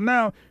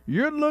now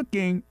you're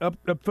looking up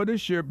for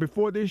this year,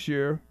 before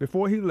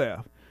he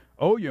left.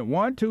 Oh, yeah,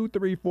 1, 2,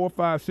 3, 4,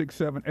 5, 6,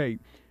 7, 8.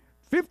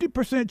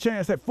 50%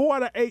 chance, that 4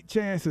 out of 8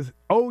 chances,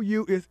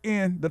 OU is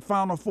in the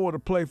Final Four to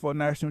play for a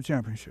national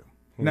championship.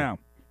 Now,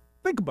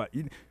 think about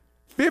it.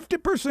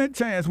 50%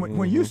 chance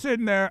when you're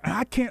sitting there, and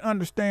I can't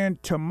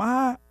understand, to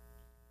my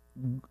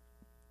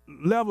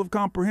level of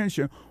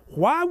comprehension,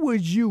 why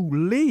would you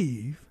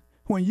leave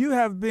when you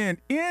have been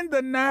in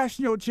the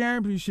national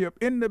championship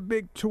in the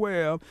Big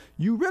 12?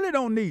 You really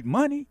don't need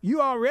money. You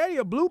already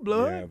a blue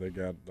blood. Yeah, they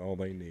got all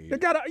they need. They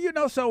got,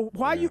 so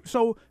why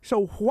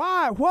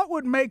why? What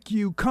would make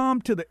you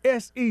come to the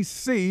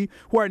SEC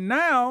where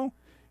now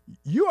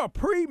you're a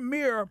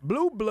premier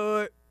blue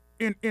blood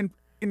in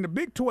the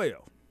Big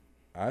 12?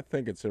 I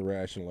think it's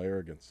irrational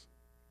arrogance,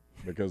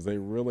 because they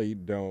really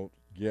don't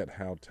get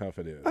how tough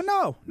it is.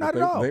 No, not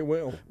at all. They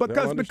will. They'll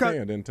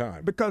understand in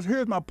time. Because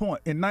here's my point.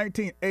 In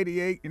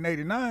 1988 and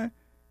 89,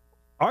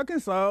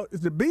 Arkansas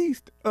is the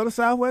beast of the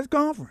Southwest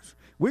Conference.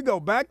 We go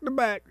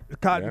back-to-back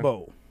Cotton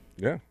Bowl.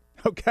 Yeah.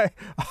 Okay.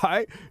 All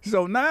right.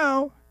 So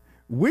now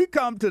we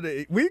come to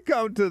the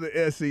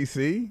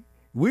SEC.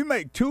 We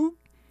make 2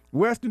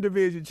 Western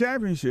Division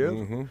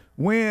championships.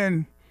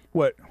 Win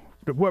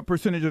what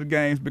percentage of the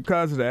games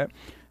because of that?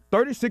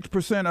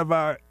 36% of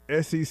our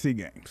SEC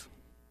games.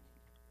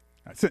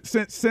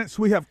 Since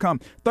we have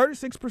come,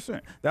 36%.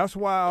 That's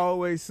why I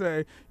always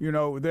say,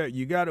 that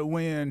you got to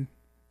win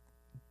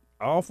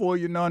all 4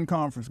 of your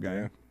non-conference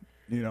games.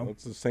 Well,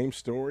 it's the same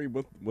story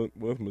with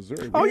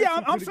Missouri. Oh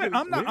yeah, I'm saying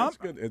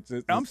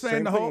I'm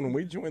saying the whole. When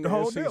we joined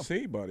the SEC,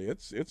 deal. Buddy,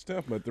 it's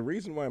tough. But the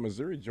reason why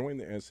Missouri joined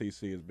the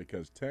SEC is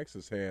because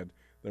Texas had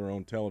their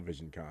own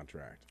television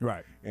contract.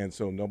 Right. And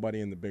so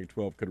nobody in the Big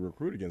 12 could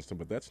recruit against them.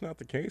 But that's not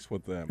the case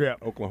with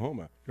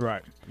Oklahoma.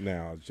 Right.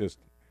 Now it's just.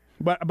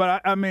 But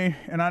I mean,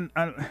 and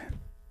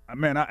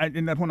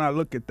and that's when I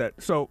look at that.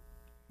 So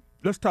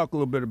let's talk a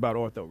little bit about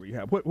ortho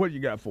rehab. What do you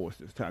got for us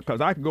this time?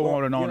 Because I can go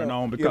on and on and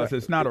on, because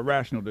it's not a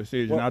rational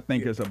decision. I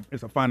think it's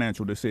a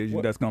financial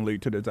decision that's going to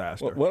lead to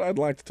disaster. What I'd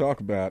like to talk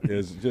about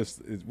is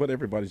what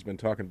everybody's been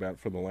talking about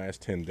for the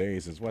last 10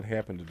 days is what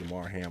happened to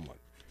DeMar Hamlin.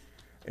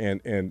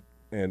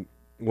 And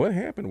what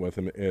happened with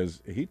him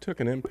is he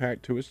took an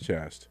impact to his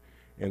chest,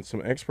 and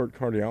some expert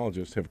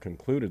cardiologists have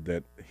concluded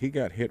that he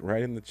got hit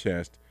right in the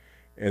chest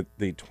at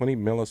the 20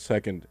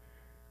 millisecond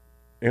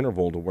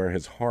interval to where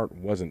his heart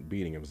wasn't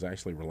beating. It was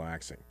actually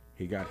relaxing.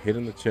 He got hit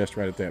in the chest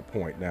right at that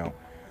point. Now,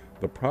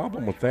 the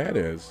problem with that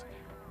is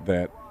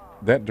that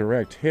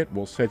direct hit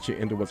will set you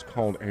into what's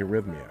called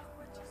arrhythmia.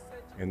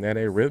 And that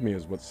arrhythmia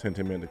is what sent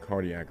him into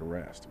cardiac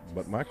arrest.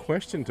 But my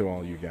question to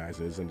all you guys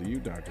is, and to you,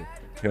 Dr.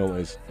 Hill,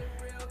 is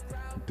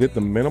did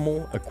the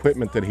minimal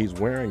equipment that he's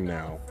wearing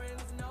now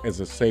as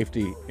a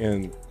safety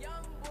in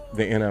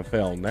the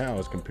NFL now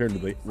as compared to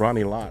the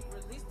Ronnie Lott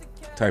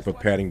type of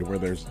padding to where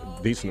there's a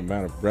decent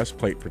amount of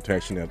breastplate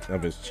protection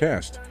of his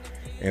chest,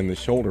 and the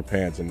shoulder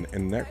pads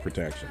and neck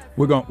protection.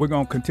 We're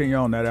gonna continue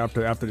on that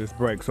after this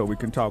break, so we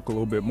can talk a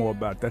little bit more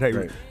about that.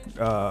 Hey,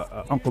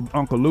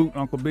 Uncle Luke,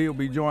 Uncle B will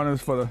be joining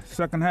us for the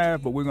second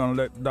half, but we're gonna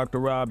let Dr.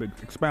 Rob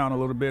expound a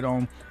little bit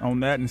on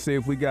that and see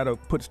if we gotta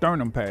put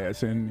sternum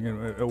pads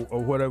in,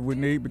 or whatever we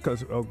need,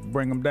 because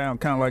bring them down,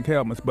 kind of like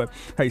helmets. But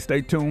hey,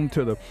 stay tuned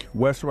to the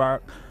Westrock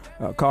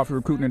Coffee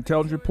Recruiting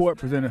Intelligence Report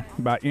presented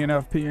by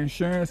NFP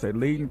Insurance, a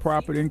leading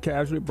property and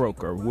casualty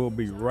broker. We'll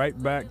be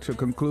right back to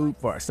conclude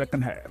for our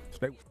second half.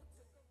 Stay with us.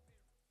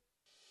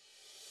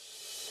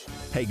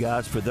 Hey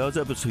guys, for those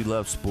of us who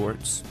love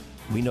sports,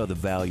 we know the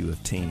value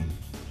of team.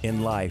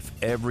 In life,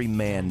 every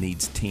man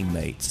needs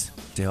teammates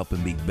to help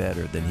him be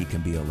better than he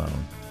can be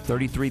alone.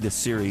 33 The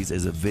Series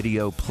is a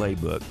video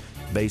playbook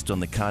based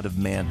on the kind of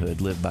manhood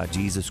lived by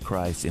Jesus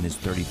Christ in his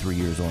 33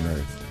 years on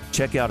earth.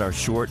 Check out our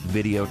short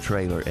video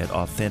trailer at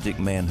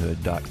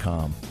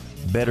authenticmanhood.com.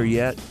 Better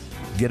yet,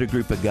 get a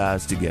group of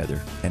guys together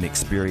and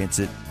experience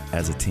it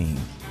as a team.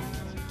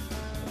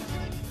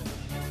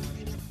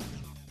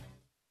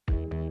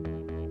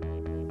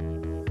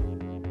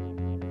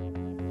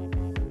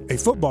 A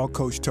football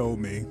coach told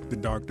me, the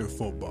doctor of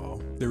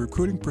football, the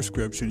recruiting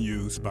prescription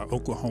used by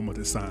Oklahoma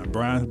to sign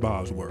Brian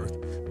Bosworth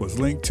was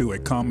linked to a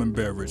common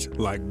beverage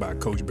liked by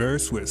Coach Barry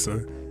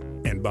Switzer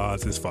and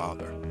Bos's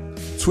father.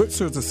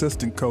 Switzer's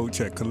assistant coach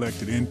had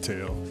collected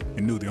intel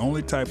and knew the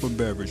only type of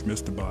beverage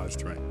Mr. Bos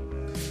drank.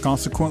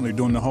 Consequently,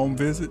 during the home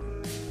visit,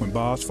 when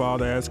Bos'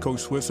 father asked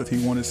Coach Switzer if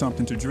he wanted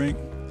something to drink,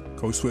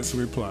 Coach Switzer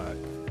replied,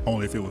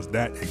 only if it was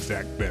that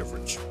exact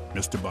beverage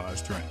Mr.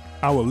 Bos drank.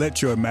 I will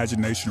let your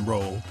imagination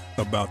roll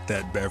about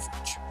that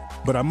beverage.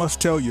 But I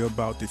must tell you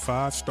about the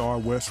 5-star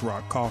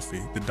Westrock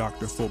coffee the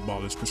Dr.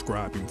 Football is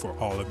prescribing for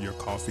all of your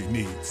coffee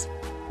needs.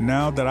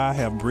 Now that I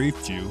have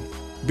briefed you,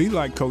 be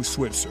like Coach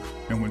Switzer,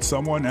 and when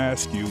someone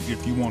asks you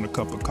if you want a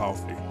cup of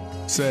coffee,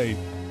 say,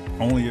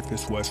 only if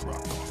it's Westrock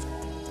coffee.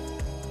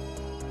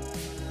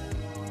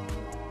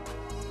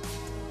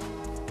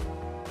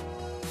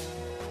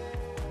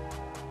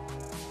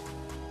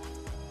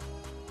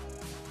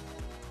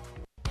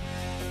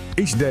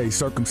 Each day,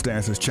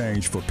 circumstances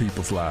change for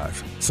people's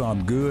lives.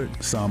 Some good,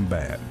 some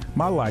bad.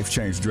 My life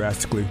changed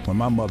drastically when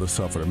my mother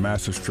suffered a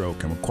massive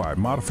stroke and required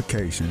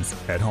modifications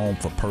at home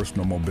for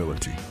personal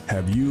mobility.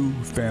 Have you,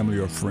 family,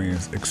 or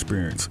friends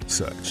experienced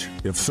such?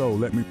 If so,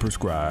 let me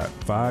prescribe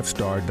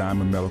 5-star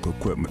Diamond Medical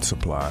Equipment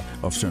Supply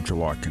of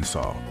Central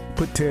Arkansas.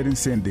 Put Ted and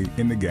Cindy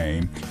in the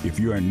game if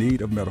you're in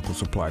need of medical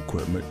supply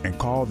equipment, and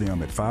call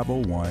them at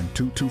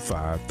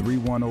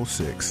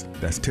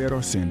 501-225-3106. That's Ted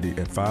or Cindy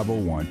at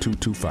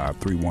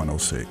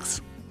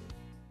 501-225-3106.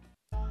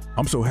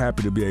 I'm so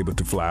happy to be able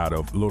to fly out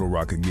of Little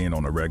Rock again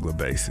on a regular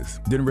basis.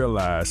 Didn't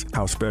realize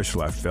how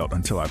special I felt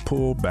until I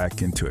pulled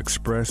back into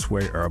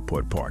Expressway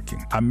Airport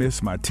parking. I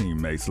miss my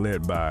teammates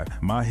led by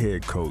my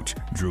head coach,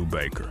 Drew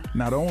Baker.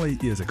 Not only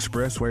is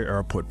Expressway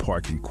Airport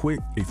parking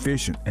quick,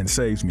 efficient, and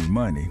saves me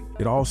money,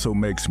 it also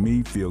makes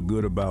me feel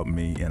good about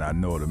me, and I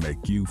know it'll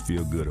make you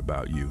feel good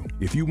about you.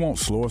 If you want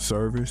slower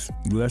service,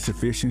 less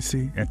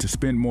efficiency, and to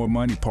spend more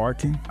money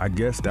parking, I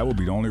guess that would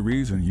be the only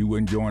reason you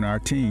wouldn't join our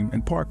team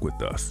and park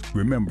with us.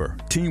 Remember,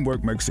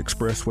 teamwork makes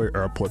Expressway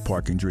Airport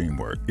parking dream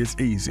work. It's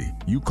easy.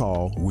 You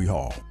call, we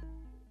haul.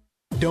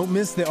 Don't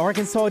miss the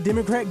Arkansas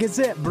Democrat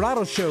Gazette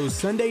Bridal Show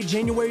Sunday,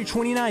 January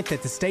 29th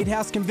at the State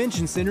House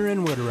Convention Center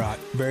in Little Rock.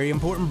 Very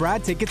important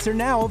bride tickets are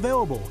now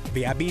available.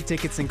 VIP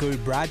tickets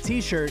include bride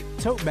t-shirt,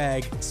 tote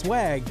bag,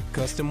 swag,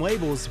 custom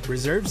labels,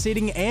 reserved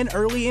seating, and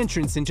early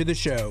entrance into the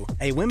show.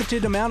 A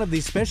limited amount of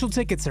these special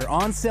tickets are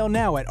on sale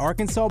now at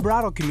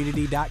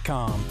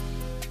arkansasbridalcommunity.com.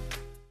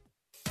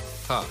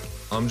 Hi,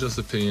 I'm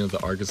Joseph Pinion of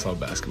the Arkansas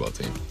basketball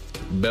team.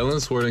 Bell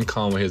 & Sword &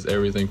 Conway has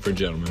everything for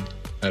gentlemen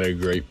at a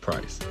great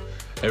price.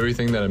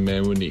 Everything that a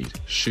man would need.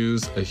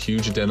 Shoes, a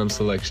huge denim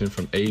selection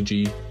from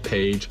AG,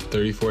 Page,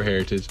 34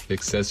 Heritage,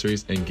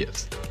 accessories, and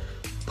gifts.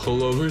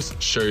 Pullovers,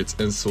 shirts,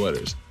 and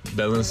sweaters.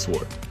 Bell &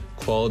 Sword.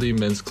 Quality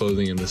men's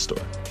clothing in the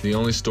store. The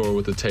only store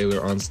with a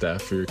tailor on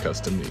staff for your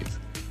custom needs.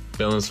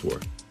 Bell &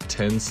 Sword,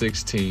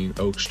 1016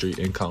 Oak Street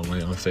in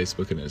Conway on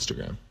Facebook and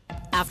Instagram.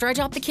 After I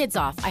drop the kids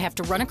off, I have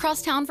to run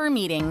across town for a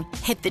meeting,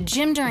 hit the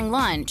gym during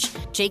lunch.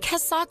 Jake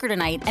has soccer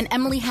tonight, and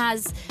Emily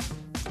has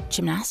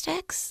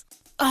gymnastics?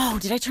 Oh,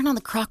 did I turn on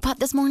the crock pot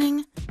this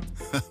morning?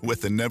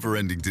 With a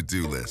never-ending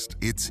to-do list,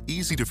 it's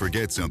easy to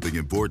forget something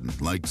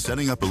important, like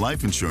setting up a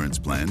life insurance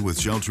plan with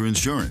Shelter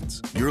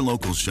Insurance. Your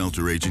local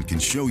Shelter agent can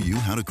show you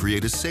how to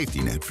create a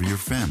safety net for your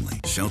family.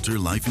 Shelter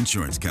Life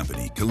Insurance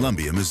Company,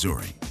 Columbia,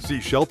 Missouri.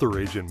 See Shelter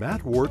agent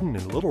Matt Warden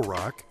in Little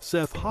Rock,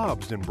 Seth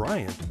Hobbs in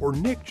Bryant, or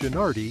Nick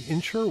Gennardi in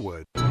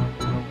Sherwood.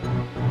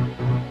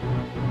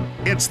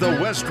 It's the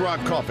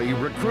Westrock Coffee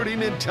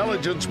Recruiting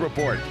Intelligence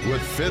Report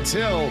with Fitz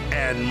Hill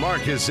and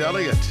Marcus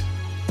Elliott.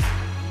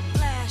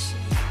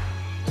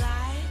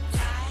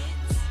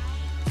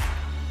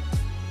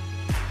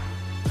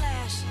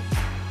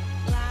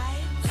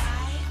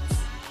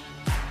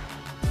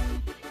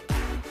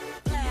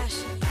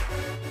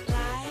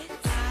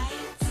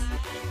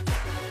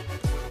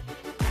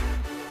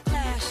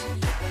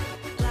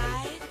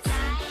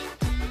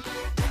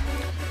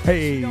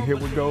 Hey, here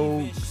we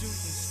go.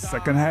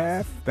 Second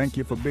half. Thank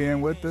you for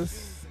being with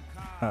us.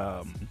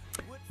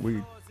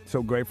 We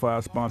so grateful for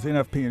our sponsor.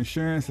 NFP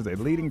Insurance is a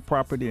leading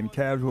property and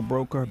casualty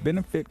broker,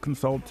 benefit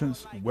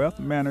consultants, wealth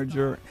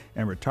manager,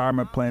 and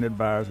retirement plan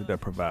advisor that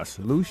provides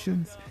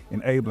solutions,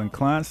 enabling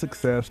client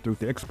success through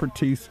the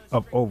expertise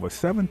of over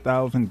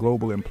 7,000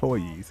 global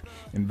employees,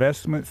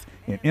 investments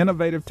in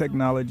innovative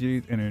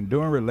technologies, and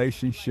enduring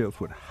relationships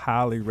with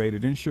highly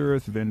rated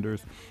insurers,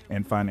 vendors,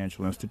 and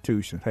financial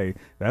institutions. Hey,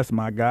 that's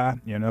my guy,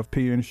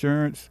 NFP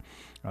Insurance.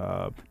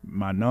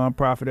 My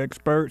nonprofit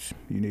experts,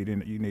 you need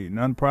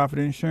nonprofit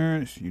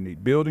insurance, you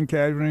need building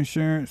casualty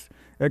insurance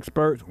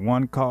experts.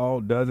 One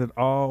call does it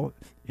all.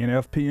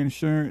 NFP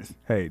Insurance.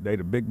 Hey, they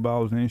the big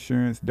balls in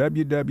insurance.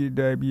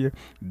 www.nfp.com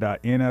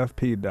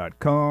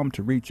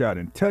to reach out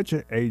and touch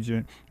an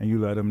agent, and you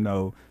let them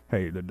know,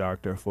 hey, the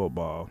doctor of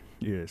football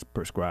is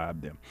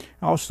prescribed them.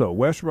 Also,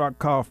 Westrock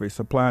Coffee,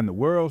 supplying the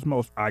world's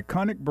most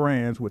iconic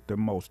brands with the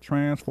most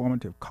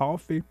transformative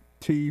coffee,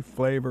 tea,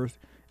 flavors,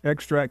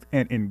 extracts,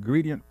 and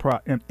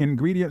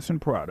ingredients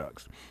and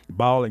products.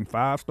 Balling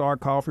 5-star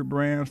coffee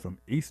brands from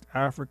East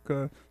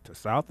Africa to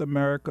South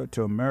America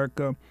to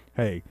America.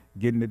 Hey,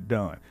 getting it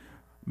done.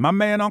 My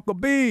man, Uncle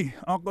B,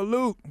 Uncle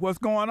Luke, what's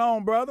going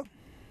on, brother?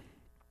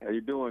 How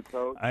you doing,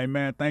 Coach? Hey,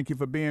 man, thank you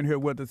for being here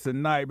with us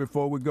tonight.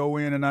 Before we go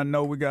in, and I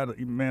know we got,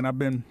 man, I've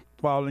been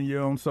following you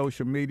on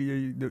social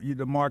media. You're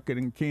the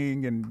marketing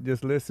king, and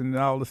just listening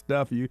to all the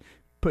stuff you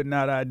putting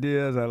out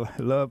ideas. I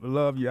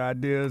love your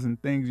ideas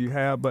and things you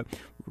have. But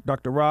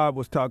Dr. Rob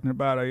was talking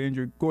about our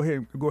injury. Go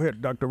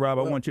ahead, Dr. Rob.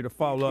 I want you to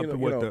follow up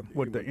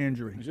with the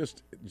injury.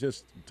 Just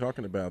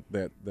talking about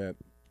that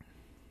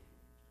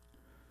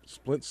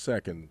split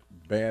second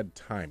bad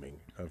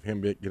timing of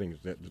him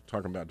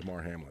talking about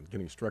DeMar Hamlin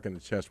getting struck in the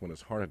chest when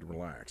his heart had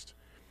relaxed,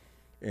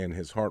 and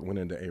his heart went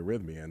into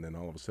arrhythmia, and then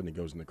all of a sudden he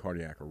goes into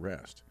cardiac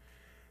arrest.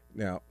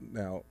 Now.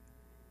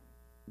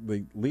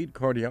 The lead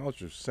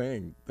cardiologist is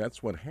saying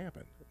that's what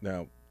happened.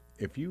 Now,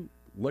 if you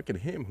look at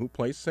him, who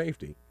plays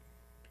safety,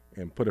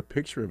 and put a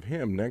picture of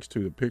him next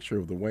to the picture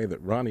of the way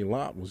that Ronnie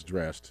Lott was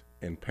dressed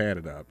and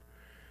padded up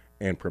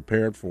and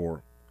prepared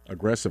for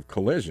aggressive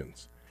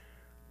collisions,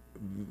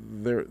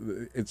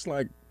 it's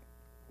like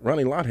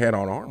Ronnie Lott had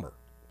on armor.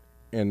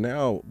 And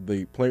now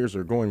the players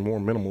are going more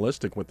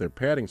minimalistic with their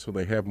padding so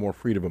they have more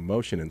freedom of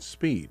motion and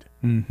speed.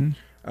 Mm-hmm.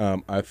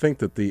 I think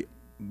that the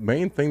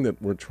main thing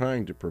that we're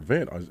trying to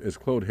prevent is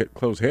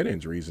closed head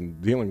injuries and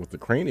dealing with the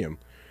cranium,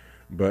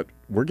 but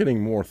we're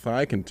getting more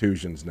thigh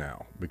contusions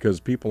now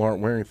because people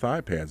aren't wearing thigh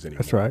pads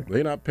anymore. That's right.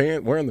 They're not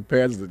wearing the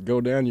pads that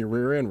go down your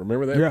rear end.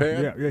 Remember that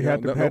pad? Yeah.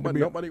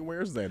 Nobody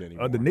wears that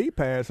anymore. The knee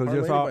pads are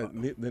just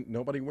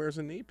nobody wears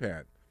a knee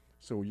pad,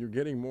 so you're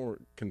getting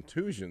more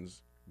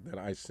contusions that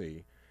I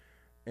see,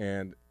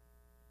 and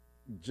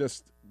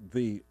just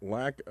the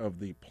lack of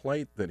the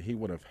plate that he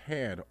would have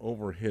had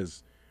over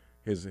his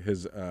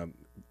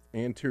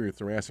anterior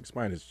thoracic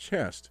spine, his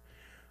chest,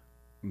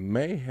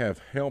 may have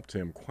helped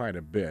him quite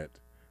a bit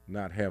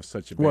not have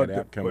such a bad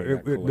outcome.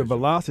 The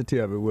velocity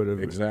of it would have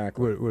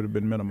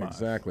been minimized.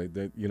 Exactly.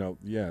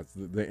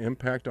 The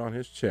impact on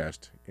his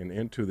chest and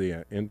into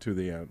the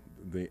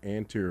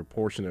anterior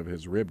portion of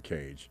his rib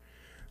cage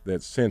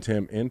that sent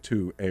him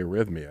into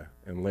arrhythmia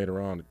and later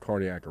on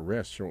cardiac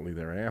arrest shortly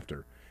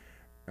thereafter.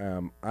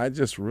 I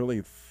just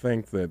really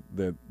think that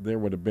there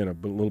would have been a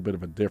little bit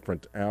of a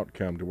different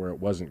outcome to where it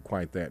wasn't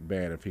quite that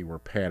bad if he were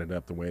padded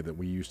up the way that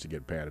we used to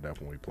get padded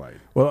up when we played.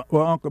 Well,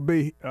 Uncle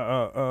B,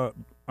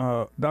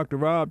 Dr.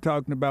 Rob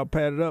talking about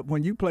padded up.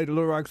 When you played the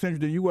Little Rock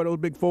Central, did you wear those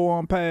big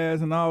forearm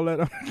pads and all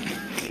that?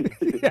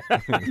 Yeah,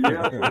 but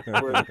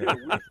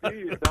we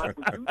did,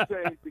 Doctor. You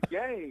changed the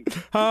game.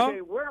 Huh? You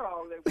can't wear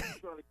all that when you're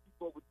trying to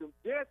keep up with them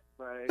Jets,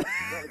 man. You're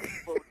trying to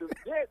keep up with them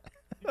Jets.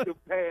 Your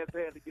pads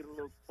had to get a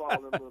little smaller,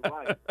 a little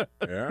lighter.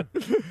 Yeah.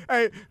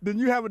 Hey, did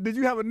you have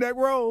a neck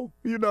roll?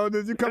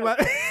 Did you come out?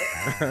 No,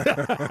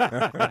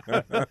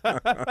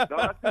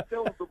 I think that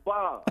was the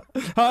bar.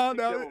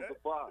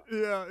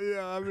 Yeah.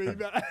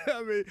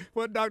 I mean,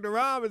 what Dr.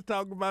 Rob is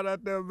talking about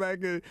out there back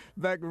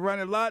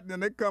running lot,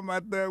 and they come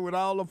out there with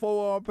all the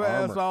forearm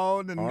pads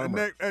on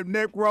and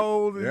neck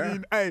rolls.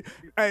 And hey,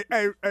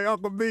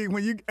 Uncle B,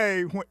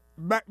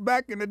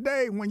 back in the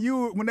day when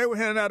they were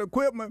handing out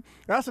equipment,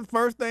 that's the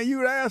first thing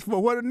you'd ask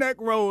for. Where the neck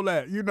roll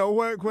at?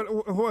 Where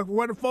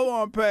the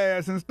forearm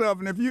pads and stuff.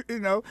 And if you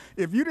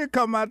didn't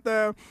come out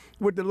there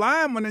with the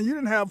lineman and you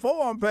didn't have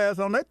forearm pads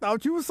on, they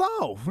thought you were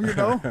soft.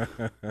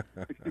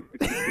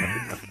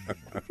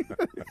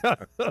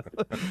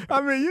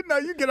 I mean,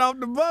 you get off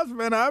the bus,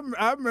 man. I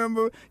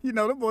remember,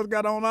 the boys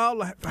got on all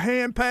the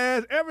hand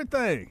pads,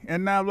 everything.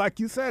 And now, like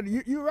you said,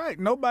 you're right.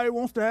 Nobody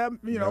wants to have,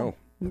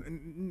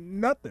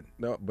 nothing.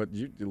 No, but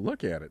you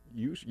look at it.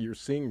 You're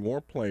seeing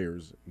more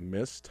players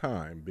miss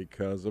time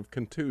because of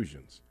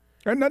contusions.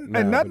 And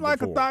nothing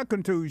like a thigh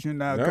contusion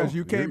now because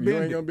you can't bend it. You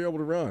ain't going to be able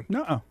to run.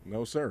 No.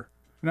 No, sir.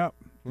 No,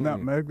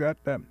 man, got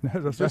that.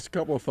 Just a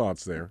couple of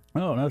thoughts there.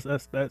 Oh,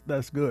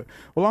 that's good.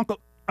 Well,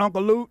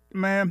 Uncle Luke,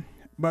 man,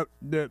 but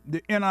the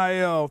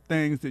NIL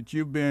things that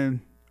you've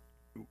been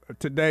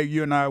today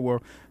you and I were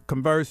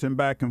conversing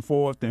back and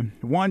forth, and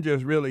one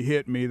just really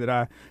hit me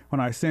that when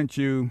I sent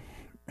you,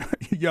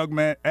 young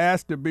man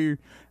asked to be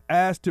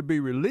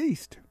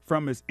released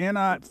from his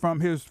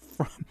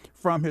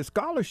from his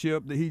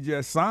scholarship that he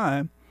just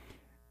signed,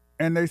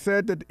 and they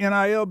said that the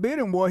NIL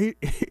bidding war he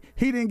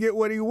didn't get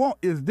what he want.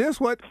 Is this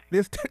what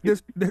this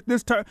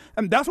term?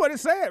 I mean, that's what it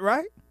said,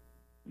 right?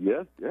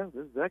 Yes, that's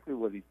exactly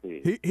what he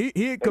said.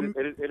 He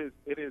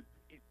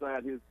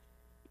signed his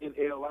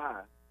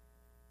NLI,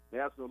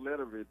 National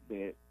Letter of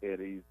Intent, and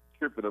he's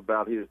tripping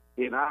about his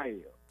NIL.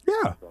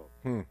 Yeah.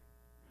 So.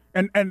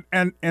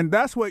 And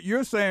that's what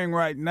you're saying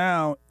right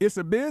now. It's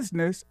a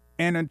business,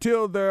 and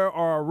until there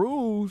are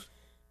rules,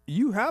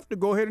 you have to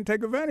go ahead and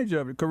take advantage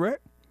of it,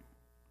 correct?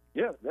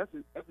 Yeah, that's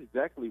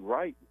exactly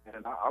right.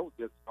 And I was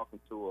just talking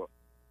to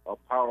a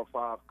Power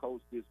 5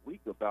 coach this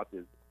week about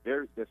the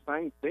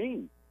same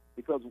thing.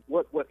 Because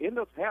what ended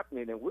up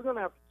happening, and we're going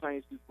to have to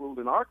change this rule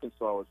in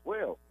Arkansas as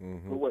well,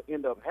 but what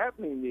ended up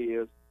happening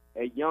is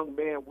a young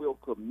man will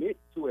commit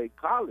to a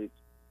college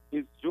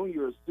his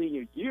junior or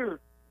senior year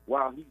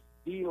while he's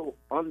still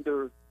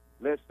under,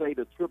 let's say,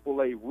 the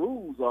AAA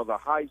rules or the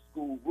high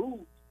school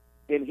rules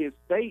in his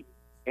state.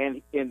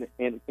 And in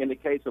the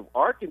case of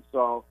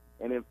Arkansas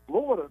and in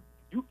Florida,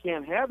 you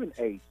can't have an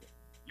agent.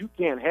 You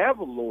can't have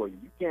a lawyer.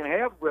 You can't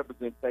have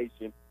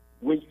representation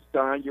when you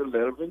sign your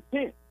letter of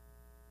intent.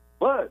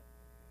 But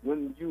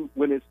when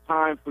it's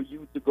time for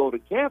you to go to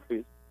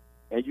campus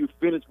and you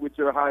finish with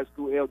your high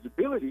school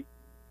eligibility,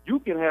 you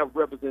can have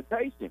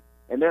representation.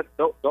 And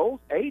those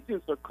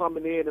agents are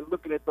coming in and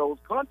looking at those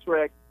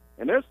contracts,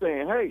 and they're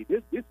saying, hey,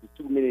 this is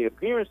too many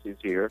appearances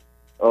here.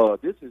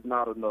 This is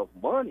not enough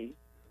money.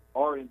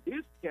 Or in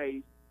this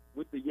case,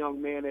 with the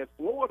young man at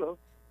Florida,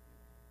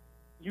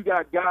 you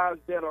got guys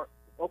that are,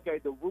 okay,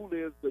 the rule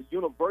is the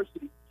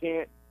university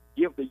can't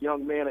give the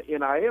young man an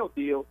NIL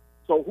deal.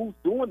 So who's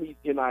doing these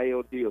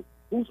NIL deals?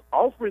 Who's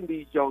offering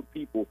these young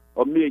people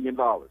 $1 million?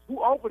 Who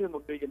offered him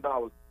 $1 million?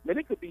 Man,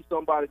 it could be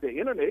somebody at the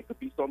internet. It could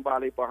be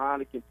somebody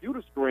behind a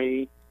computer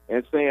screen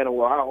and saying,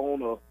 well, I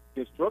own a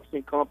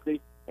construction company,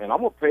 and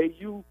I'm going to pay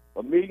you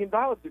 $1 million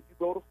if you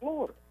go to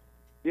Florida.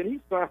 Then he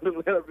signed a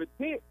letter of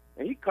intent,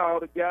 and he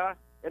called a guy,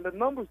 and the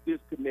numbers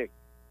disconnect.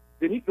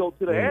 Then he goes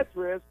to the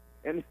address,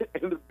 and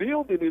the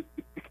building is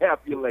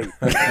calculated.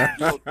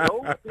 So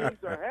those things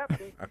are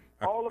happening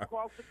all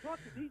across the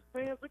country. These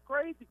fans are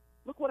crazy.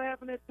 Look what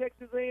happened at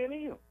Texas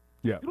A&M.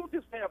 Yeah. You don't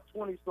just have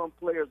 20-some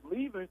players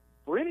leaving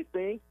for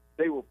anything.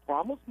 They were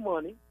promised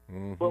money,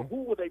 but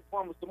who were they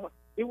promised the money?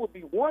 It would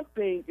be one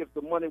thing if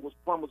the money was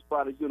promised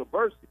by the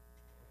university.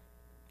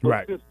 But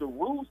right. Since the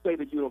rules say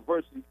the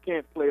universities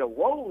can't play a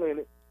role in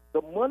it,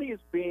 the money is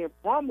being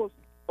promised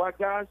by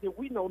guys that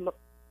we don't.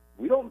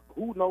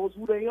 Who knows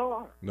who they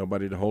are?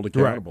 Nobody to hold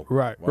accountable.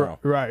 Right. Wow.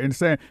 Right. And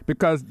saying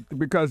because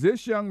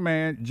this young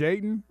man,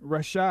 Jaden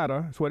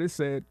Rashada, that's what it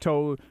said,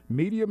 told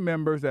media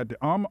members at the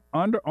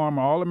Under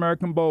Armour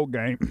All-American Bowl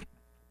game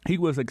he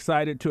was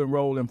excited to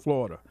enroll in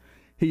Florida.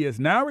 He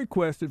has now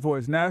requested for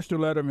his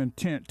national letter of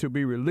intent to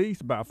be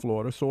released by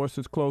Florida.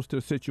 Sources close to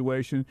the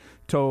situation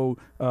told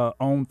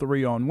On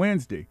 3 on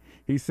Wednesday.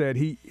 He said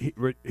he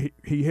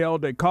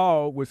held a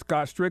call with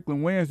Scott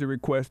Strickland Wednesday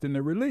requesting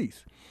the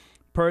release.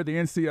 Per the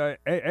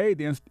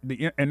NCAA,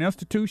 an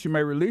institution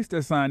may release the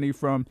assignee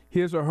from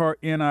his or her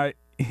NI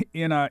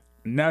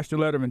national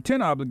letter of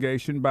intent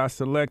obligation by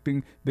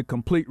selecting the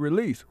complete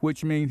release,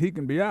 which means he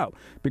can be out.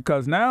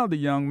 Because now the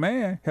young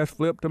man has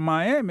flipped to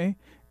Miami,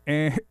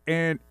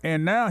 and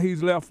now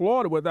he's left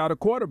Florida without a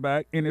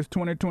quarterback in his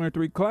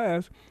 2023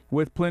 class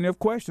with plenty of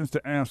questions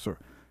to answer.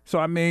 So,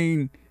 I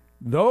mean,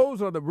 those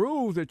are the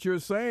rules that you're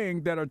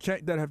saying that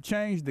have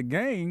changed the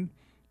game.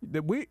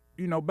 That we,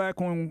 back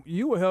when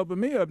you were helping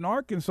me up in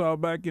Arkansas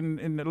back in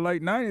the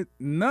late 90s,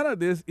 none of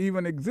this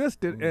even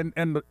existed, and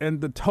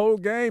the total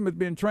game has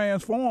been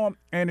transformed.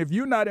 And if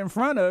you're not in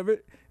front of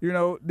it,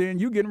 then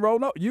you getting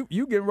rolled over. You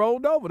getting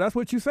rolled over. That's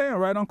what you're saying,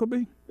 right, Uncle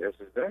B? That's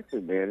exactly,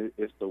 man.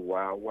 It's the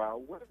wild,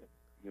 wild west.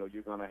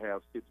 You're going to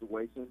have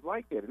situations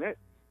like that, and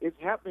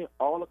it's happening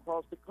all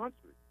across the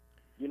country.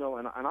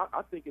 And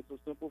I think it's a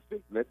simple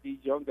fix. Let these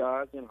young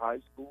guys in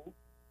high school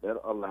that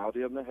allow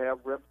them to have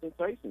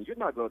representation. You're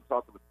not going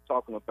to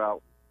talking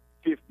about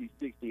 50,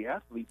 60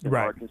 athletes in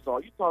Arkansas.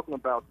 You're talking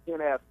about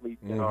 10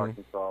 athletes in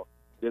Arkansas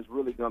that's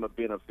really going to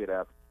benefit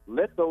out.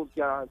 Let those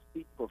guys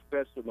seek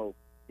professional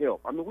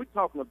help. I mean, we're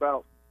talking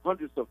about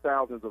hundreds of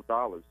thousands of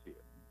dollars here.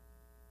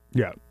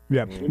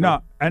 Yeah.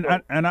 No, and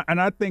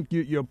I think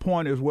your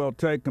point is well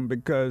taken,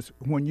 because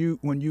when you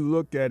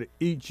look at it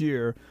each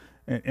year,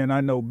 and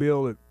I know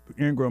Bill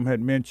Ingram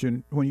had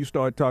mentioned when you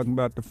start talking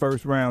about the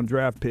first round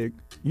draft pick,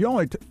 you're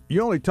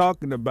only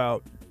talking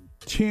about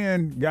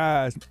 10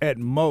 guys at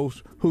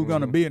most who's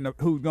going to be in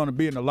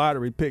the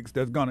lottery picks.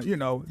 That's going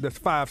to that's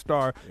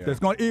 5-star. Yeah.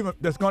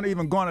 That's going to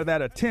even garner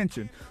that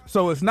attention.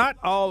 So it's not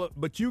all,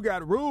 but you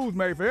got rules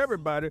made for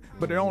everybody,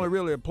 but they only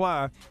really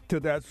apply to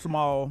that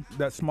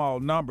small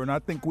number. And I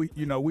think we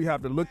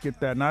have to look at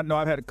that. And I know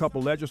I've had a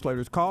couple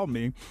legislators call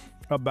me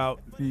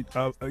about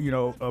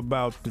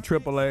about the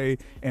AAA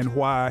and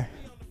why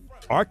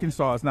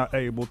Arkansas is not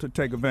able to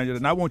take advantage of it.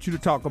 And I want you to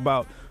talk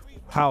about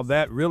how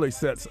that really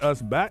sets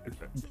us back,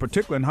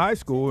 particularly in high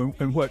school,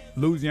 and what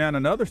Louisiana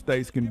and other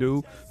states can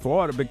do,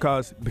 Florida,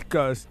 because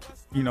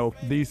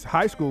these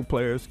high school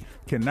players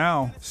can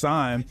now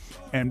sign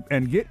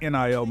and get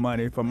NIL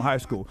money from high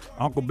school.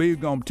 Uncle B is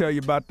going to tell you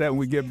about that when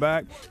we get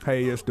back.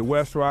 Hey, it's the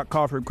Westrock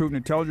Coffee Recruiting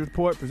Intelligence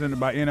Report presented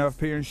by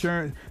NFP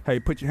Insurance.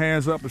 Hey, put your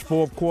hands up. It's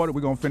fourth quarter.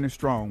 We're going to finish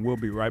strong. We'll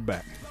be right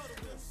back.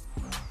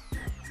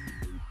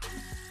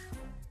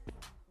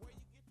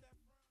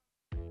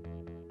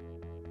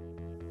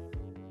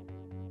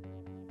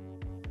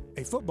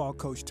 A football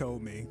coach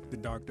told me, the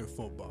doctor of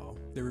football,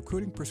 the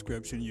recruiting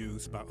prescription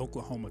used by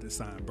Oklahoma to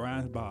sign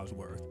Brian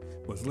Bosworth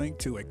was linked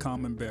to a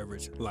common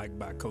beverage liked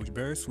by Coach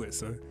Barry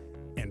Switzer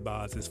and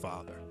Bos's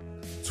father.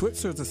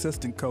 Switzer's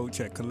assistant coach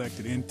had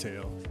collected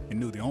intel and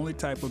knew the only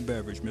type of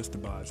beverage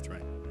Mr. Bos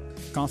drank.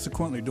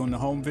 Consequently, during the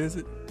home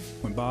visit,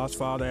 when Bos's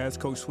father asked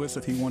Coach Switzer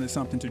if he wanted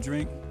something to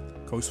drink,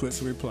 Coach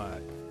Switzer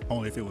replied,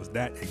 only if it was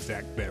that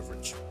exact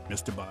beverage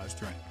Mr. Bos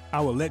drank. I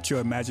will let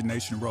your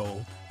imagination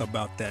roll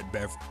about that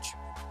beverage.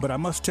 But I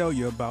must tell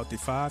you about the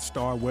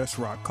 5-star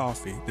Westrock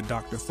coffee the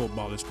Dr.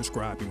 Football is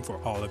prescribing for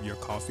all of your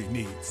coffee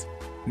needs.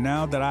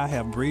 Now that I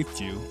have briefed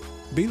you,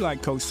 be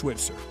like Coach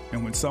Switzer,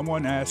 and when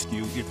someone asks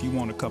you if you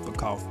want a cup of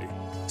coffee,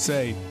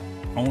 say,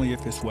 only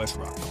if it's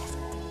Westrock coffee.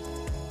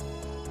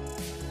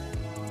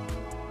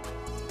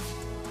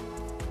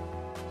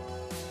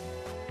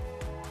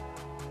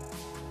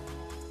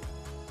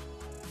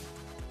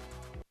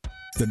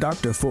 The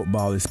Doctor of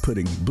Football is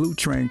putting Blue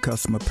Train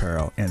custom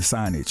apparel and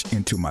signage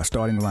into my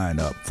starting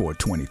lineup for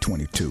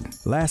 2022.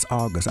 Last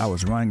August, I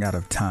was running out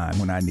of time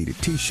when I needed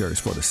t-shirts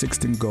for the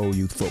 16 Goal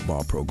Youth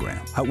Football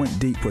program. I went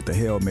deep with the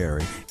Hail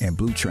Mary, and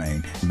Blue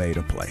Train made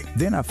a play.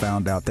 Then I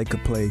found out they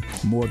could play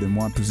more than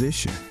one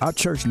position. Our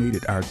church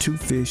needed our 2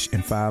 fish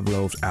and 5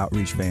 loaves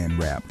outreach van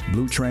wrap.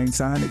 Blue Train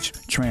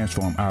signage,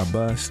 transform our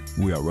bus,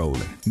 we are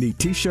rolling. Need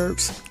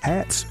t-shirts,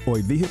 hats, or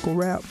a vehicle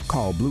wrap?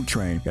 Call Blue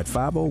Train at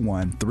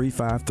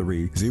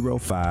 501-353-0556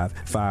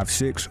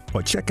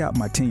 or check out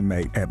my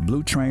teammate at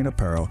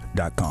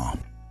bluetrainapparel.com.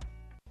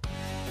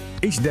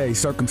 Each day,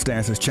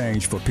 circumstances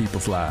change for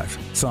people's lives.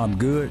 Some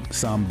good,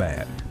 some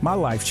bad. My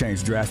life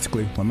changed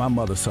drastically when my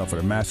mother suffered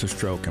a massive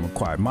stroke and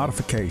required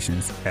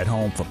modifications at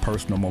home for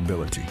personal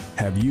mobility.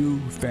 Have you,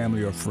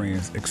 family, or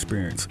friends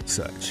experienced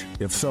such?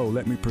 If so,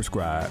 let me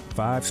prescribe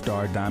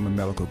 5-star Diamond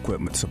Medical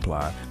Equipment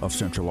Supply of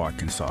Central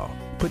Arkansas.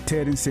 Put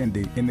Ted and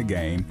Cindy in the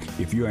game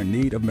if you're in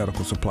need of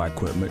medical supply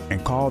equipment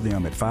and call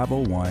them at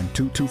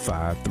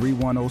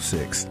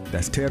 501-225-3106.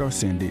 That's Ted or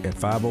Cindy at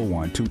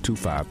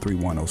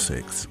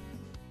 501-225-3106.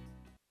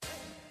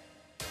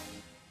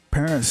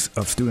 Parents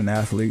of student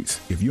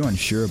athletes, if you're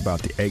unsure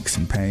about the aches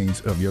and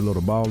pains of your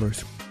little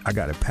ballers, I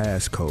got a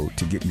passcode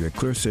to get you a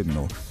clear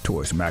signal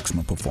towards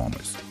maximum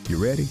performance.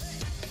 You ready?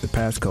 The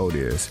passcode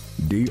is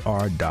DR.ROB.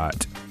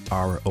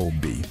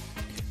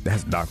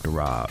 That's Dr.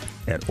 Rob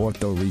at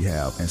Ortho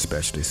Rehab and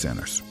Specialty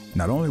Centers.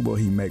 Not only will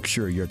he make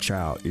sure your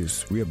child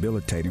is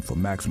rehabilitating for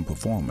maximum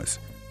performance,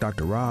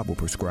 Dr. Rob will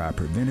prescribe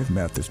preventive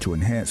methods to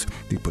enhance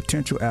the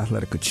potential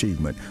athletic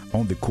achievement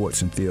on the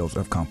courts and fields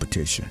of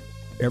competition.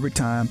 Every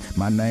time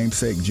my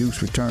namesake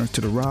Juice returns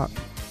to the Rock,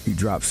 he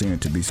drops in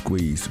to be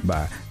squeezed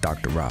by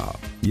Dr. Rob.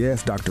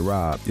 Yes, Dr.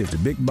 Rob is the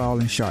big ball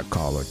and shot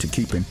caller to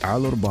keeping our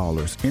little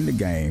ballers in the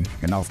game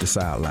and off the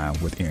sideline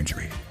with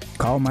injury.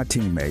 Call my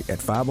teammate at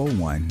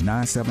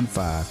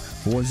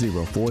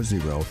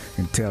 501-975-4040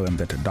 and tell him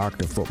that the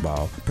Doctor of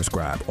Football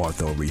prescribed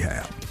Ortho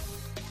Rehab.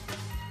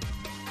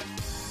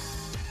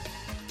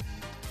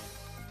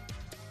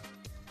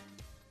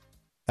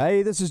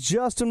 Hey, this is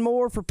Justin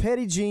Moore for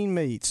Petty Jean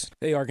Meats.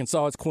 Hey,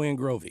 Arkansas, it's Quinn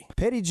Grovey.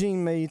 Petty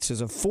Jean Meats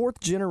is a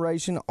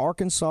 4th-generation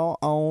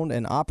Arkansas-owned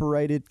and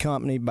operated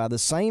company by the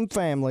same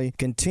family,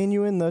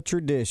 continuing the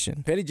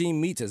tradition. Petty Jean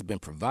Meats has been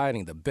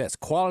providing the best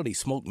quality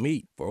smoked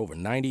meat for over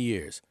 90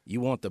 years. You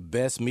want the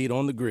best meat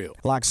on the grill.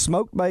 Like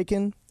smoked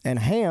bacon and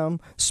ham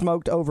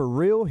smoked over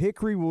real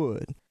hickory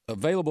wood.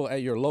 Available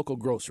at your local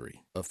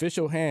grocery.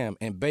 Official ham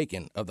and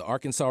bacon of the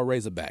Arkansas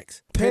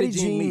Razorbacks. Petty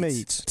Jean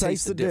Meats.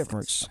 Taste the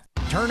difference.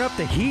 Turn up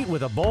the heat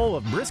with a bowl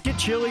of brisket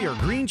chili or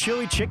green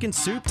chili chicken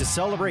soup to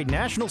celebrate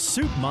National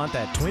Soup Month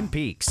at Twin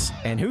Peaks.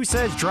 And who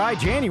says dry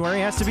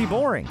January has to be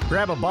boring?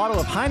 Grab a bottle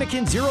of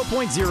Heineken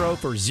 0.0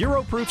 for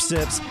zero-proof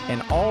sips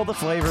and all the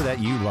flavor that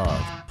you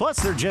love.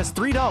 Plus, they're just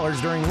 $3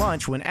 during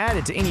lunch when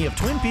added to any of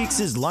Twin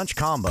Peaks' lunch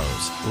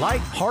combos. Light,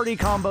 hearty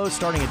combos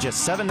starting at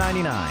just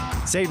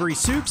 $7.99. Savory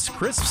soups,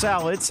 crisp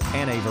salads,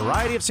 and a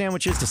variety of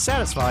sandwiches to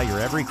satisfy your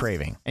every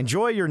craving.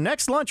 Enjoy your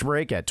next lunch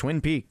break at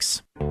Twin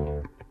Peaks.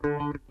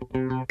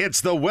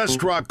 It's the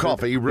Westrock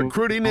Coffee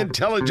Recruiting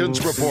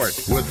Intelligence Report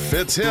with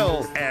Fitz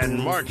Hill and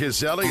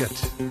Marcus Elliott.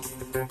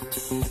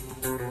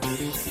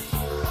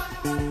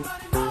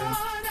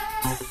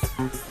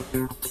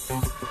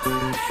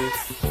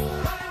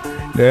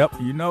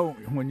 Yep, you know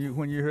when you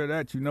hear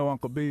that, you know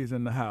Uncle B's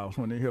in the house.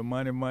 When they hear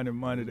money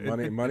money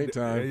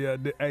time. Yeah.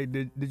 Hey,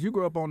 did you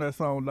grow up on that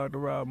song, Dr.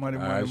 Rob? Money.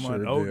 I sure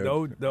did.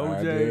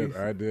 OJ's.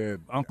 I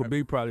did. Uncle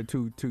B probably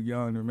too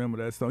young to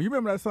remember that song. You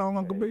remember that song,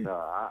 Uncle B?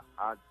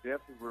 I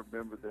definitely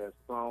remember that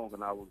song,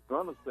 and I was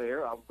gonna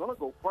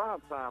go prime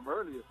time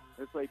earlier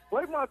and say,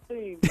 play my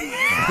theme.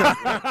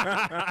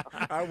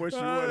 I wish you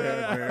would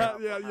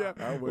have, man. Yeah.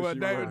 I wish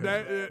you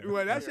would.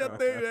 Well, that's your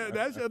thing.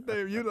 That's your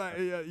thing.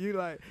 You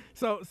like.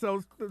 So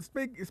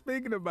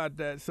speaking about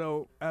that.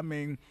 So I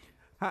mean,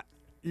 how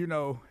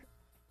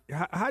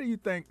do you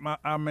think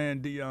our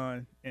man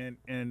Deion and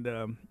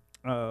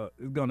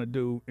is gonna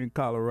do in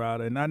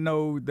Colorado? And I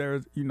know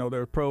there's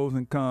pros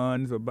and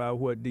cons about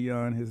what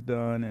Deion has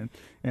done,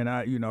 and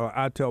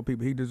I tell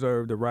people he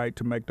deserved the right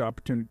to make the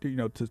opportunity,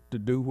 to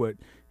do what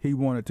he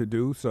wanted to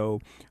do. So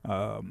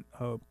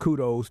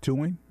kudos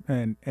to him,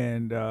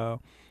 and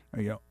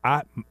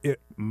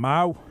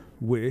my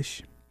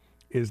wish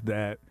is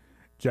that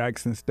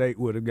Jackson State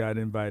would have got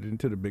invited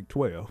into the Big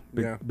 12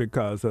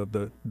 because of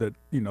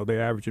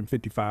they're averaging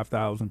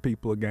 55,000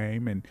 people a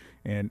game,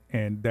 and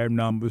their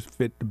numbers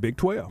fit the Big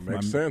 12.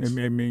 Makes sense. I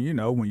mean,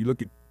 when you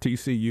look at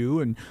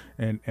TCU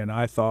and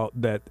I thought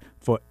that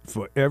for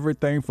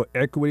everything, for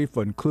equity,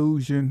 for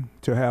inclusion,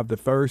 to have the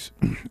first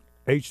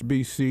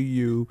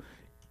HBCU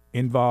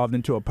involved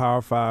into a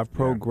Power 5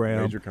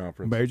 program,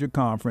 major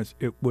conference,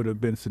 it would have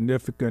been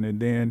significant.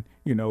 And then,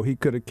 he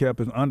could have kept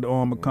his Under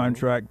Armour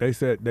contract. They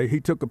said he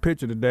took a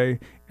picture today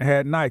and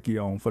had Nike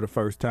on for the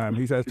first time.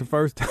 He says the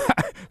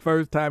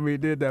first time he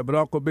did that. But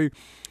Uncle B,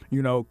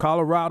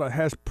 Colorado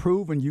has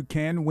proven you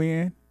can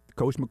win.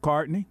 Coach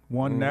McCartney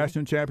won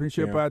national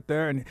championship out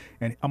there, and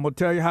I'm gonna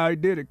tell you how he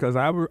did it, because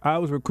I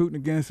was recruiting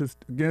against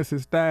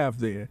his staff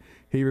then.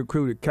 He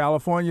recruited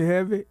California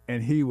heavy,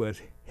 and he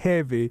was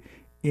heavy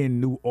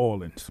in New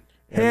Orleans.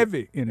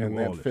 Heavy in New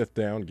Orleans. And that fifth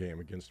down game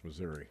against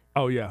Missouri.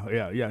 Oh, yeah.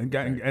 And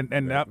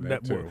that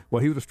too.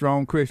 Well, he was a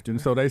strong Christian,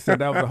 so they said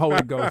that was the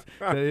Holy Ghost.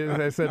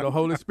 They said the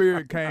Holy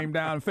Spirit came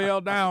down and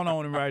fell down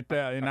on him right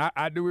there. And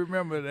I do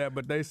remember that,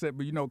 but they said,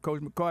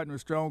 Coach McCartney was a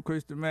strong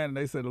Christian man, and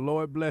they said the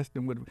Lord blessed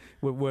him with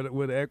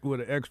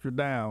an extra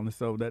down,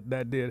 so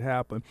that did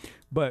happen.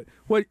 But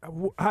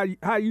how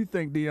you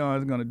think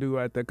Deion's going to do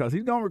right there? Because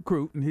he's going to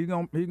recruit, and he's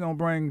going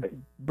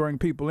to bring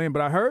people in.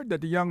 But I heard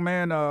that the young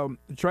man,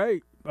 Trey,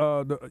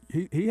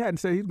 he hadn't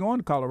said he's going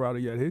to Colorado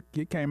yet.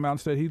 He came out and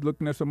said he's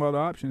looking at some other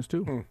options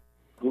too.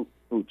 Who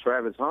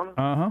Travis Hunter?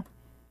 Uh-huh.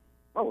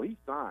 Oh, he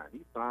signed. He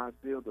signed,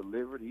 still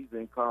delivered. He's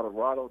in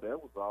Colorado.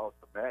 That was all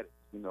thematic,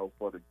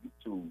 for the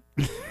YouTube.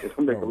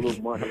 They'll make a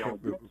little money on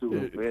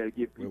YouTube, man,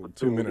 get people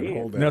 2-minute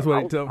hold down. That's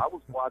what he told me. I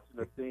was watching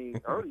a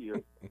thing earlier.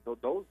 So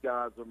those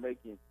guys are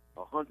making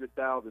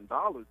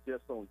 $100,000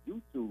 just on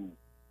YouTube,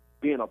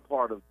 being a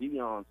part of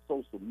Deion's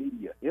social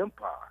media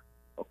empire.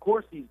 Of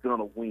course he's going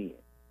to win.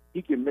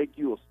 He can make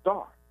you a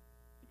star.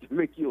 He can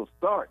make you a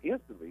star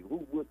instantly.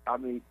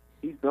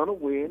 He's going to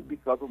win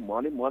because of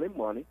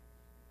money.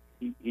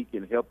 He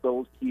can help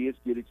those kids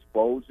get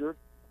exposure.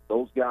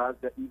 Those guys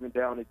that even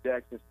down at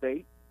Jackson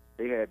State,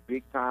 they had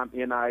big-time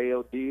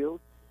NIL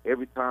deals.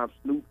 Every time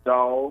Snoop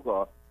Dogg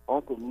or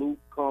Uncle Luke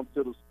come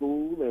to the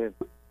school and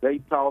they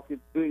talking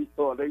to you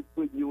or they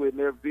putting you in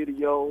their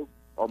videos,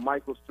 or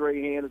Michael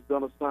Strahan is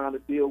going to sign a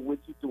deal with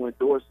you to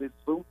endorse his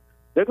suit,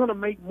 they're going to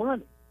make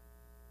money.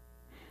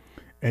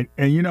 And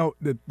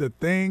the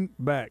thing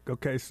back,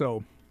 okay,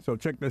 so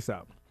check this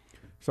out.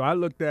 So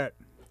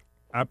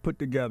I put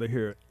together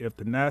here, if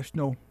the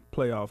national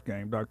playoff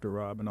game, Dr.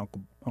 Rob and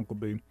Uncle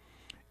B,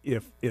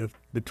 if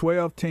the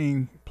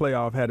 12-team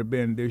playoff had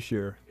been this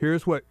year,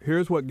 here's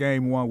what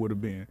game one would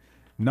have been.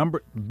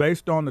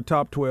 Based on the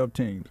top 12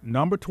 teams.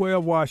 Number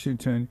 12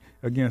 Washington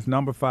against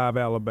number 5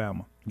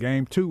 Alabama.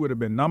 Game 2 would have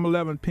been number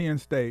 11 Penn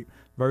State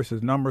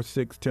versus number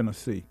 6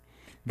 Tennessee.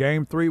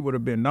 Game 3 would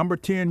have been number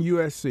 10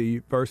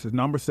 USC versus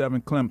number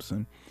 7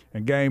 Clemson,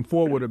 and Game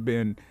 4 would have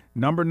been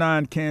number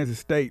 9 Kansas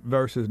State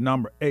versus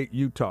number 8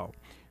 Utah.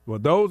 Well,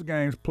 those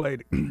games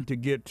played to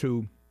get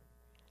to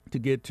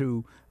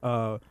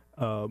the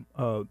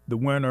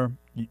winner.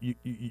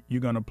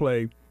 You're going to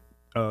play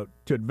to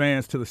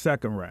advance to the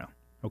second round.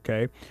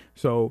 Okay,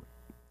 so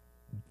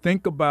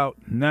think about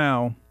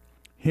now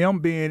him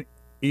being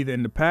either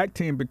in the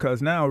Pac-10, because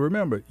now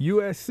remember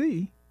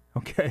USC,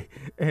 okay,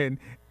 and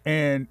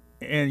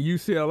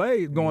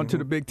UCLA is going to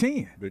the Big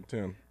Ten. Big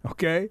Ten.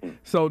 Okay,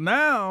 so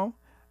now,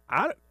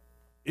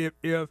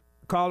 if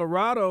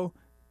Colorado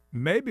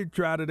maybe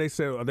they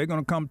say, are they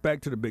going to come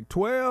back to the Big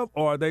 12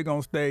 or are they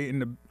going to stay in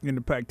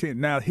the Pac-10?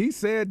 Now he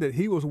said that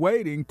he was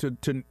waiting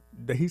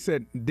he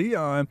said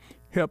Deion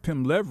helped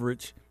him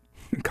leverage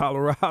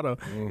Colorado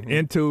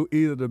into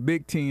either the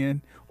Big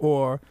 10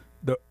 or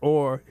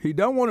he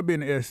don't want to be in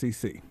the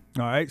SEC.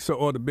 All right,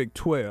 or the Big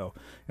 12.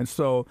 And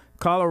so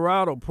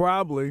Colorado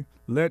probably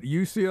let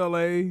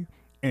UCLA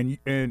and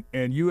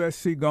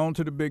USC go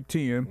into the Big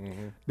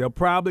 10. They'll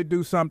probably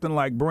do something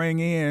like bring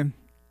in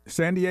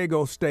San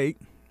Diego State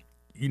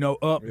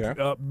up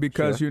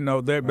because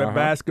Sure. Their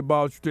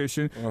basketball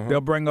tradition.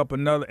 They'll bring up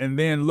another, and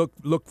then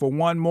look for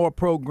one more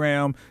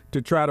program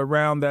to try to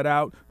round that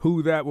out.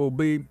 Who that will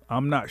be,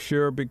 I'm not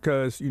sure,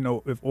 because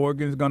if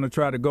Oregon's going to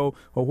try to go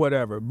or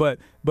whatever. But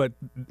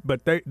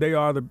they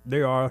are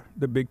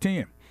the Big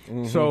Ten.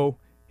 So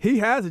he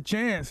has a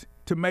chance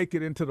to make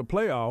it into the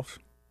playoffs.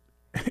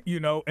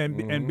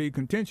 And be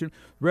contention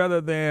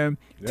rather than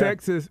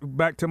Texas.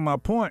 Back to my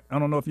point, I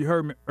don't know if you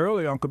heard me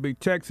earlier, Uncle B.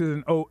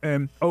 Texas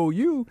and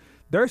OU,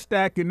 they're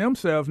stacking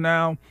themselves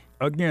now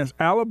against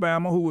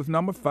Alabama, who was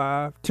number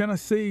 5,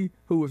 Tennessee,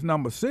 who was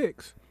number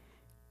 6,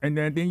 and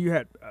then you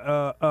had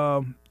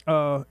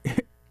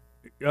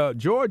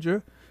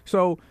Georgia.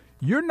 So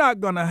you're not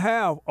going to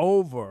have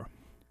over.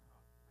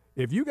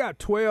 If you got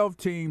 12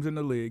 teams in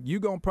the league,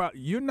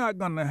 you're not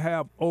going to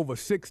have over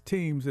 6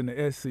 teams in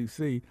the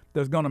SEC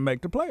that's going to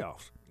make the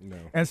playoffs. No.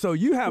 And so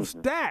you have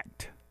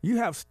stacked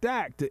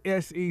the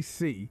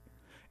SEC,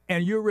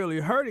 and you're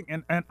really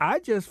hurting. And I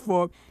just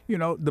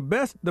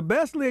the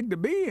best league to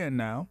be in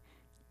now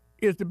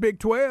is the Big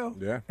 12.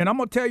 Yeah. And I'm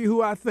going to tell you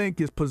who I think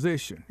is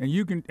positioned. And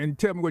you can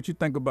tell me what you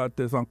think about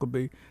this, Uncle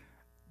B.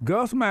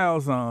 Gus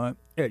Malzahn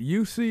at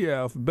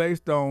UCF,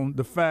 based on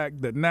the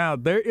fact that now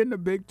they're in the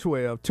Big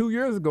 12. 2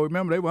 years ago,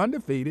 remember, they were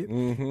undefeated.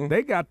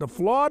 They got the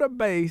Florida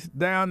base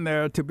down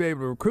there to be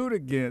able to recruit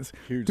against.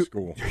 Huge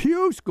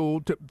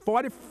school to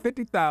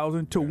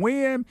 50,000 to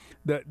win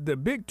the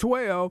Big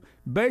 12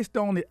 based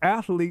on the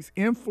athletes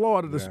in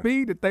Florida, the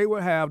speed that they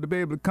would have to be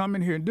able to come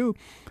in here and do.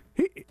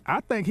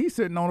 I think he's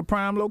sitting on a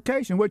prime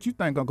location. What you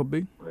think, Uncle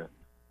B? Yeah.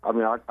 I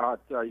mean, I'll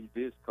tell you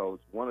this, Coach.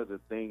 One of the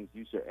things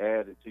you should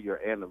add to your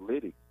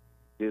analytics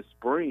this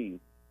spring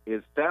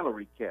is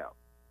salary cap.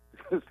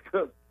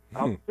 Because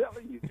I'm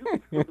telling you,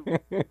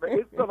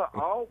 it's going to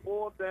all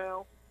boil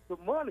down to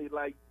money.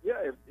 Like,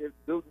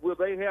 will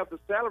they have the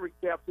salary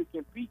cap to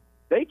compete?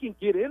 They can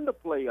get in the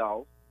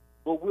playoffs,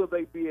 but will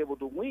they be able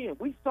to win?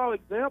 We saw an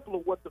example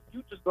of what the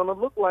future's going to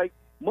look like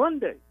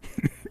Monday.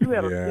 You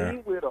had a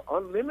team with an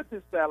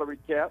unlimited salary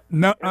cap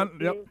and a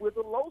team with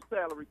a low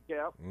salary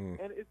cap,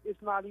 and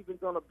it's not even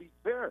going to be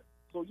fair.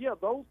 So,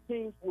 those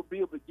teams will be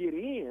able to get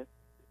in,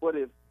 but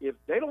if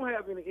they don't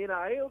have any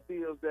NIL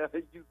deals down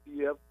at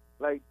UCF,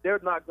 like, they're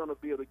not going to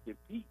be able to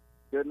compete.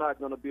 They're not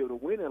going to be able to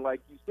win. And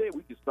like you said,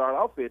 we could start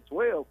off at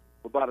 12,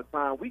 but by the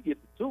time we get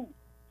to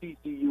 2,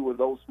 TCU and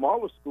those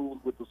smaller schools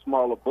with the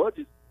smaller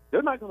budgets,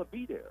 they're not going to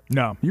be there.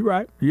 No, you're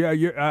right. Yeah,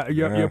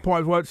 your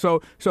point was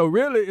what. So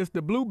really, it's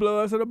the blue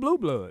bloods or the blue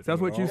bloods. That's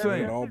what you're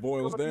saying. It all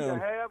boils down. The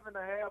have and the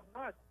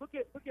have-nots. Look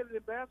at it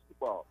in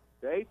basketball.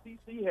 The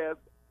ACC has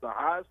the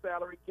highest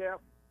salary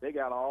cap. They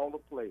got all the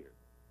players.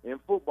 In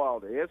football,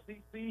 the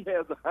SEC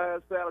has the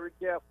highest salary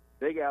cap.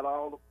 They got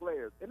all the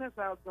players, and that's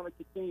how it's going to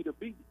continue to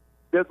be.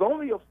 There's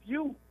only a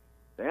few.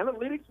 The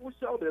analytics will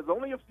show there's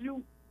only a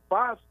few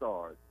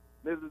 5-stars.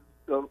 There's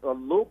a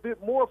little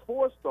bit more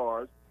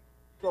 4-stars.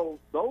 So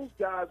those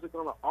guys are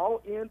going to all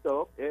end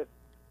up at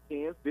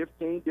 10,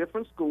 15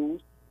 different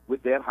schools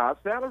with that high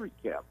salary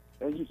cap.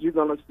 And you're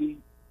going to see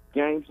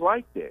games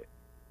like that.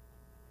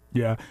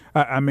 Yeah.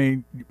 I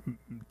mean,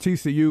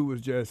 TCU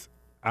was just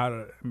out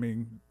of – I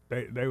mean,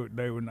 they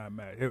were not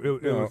mad.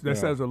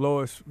 This has the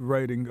lowest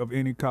rating of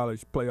any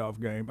college playoff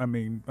game. I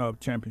mean,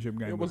 championship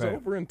game. It was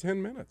over in 10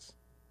 minutes.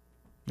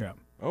 Yeah.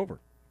 Over.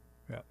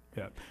 Yeah.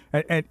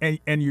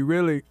 And you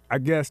really, I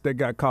guess they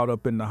got caught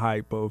up in the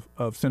hype of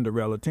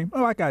Cinderella team,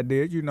 like I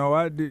did.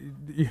 But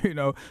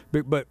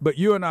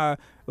you and I,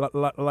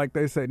 like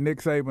they say, Nick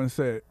Saban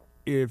said,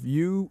 if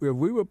we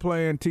were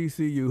playing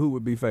TCU, who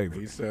would be favored?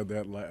 He said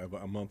that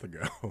a month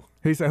ago.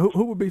 He said,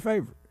 who would be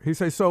favored? He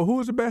said, so who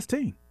is the best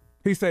team?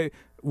 He said,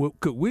 well,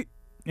 could we?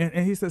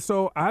 And he said,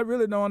 so I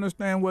really don't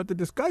understand what the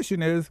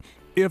discussion is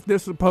if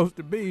this is supposed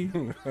to be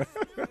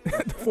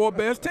the 4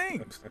 best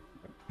teams.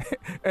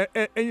 and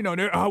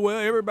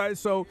everybody.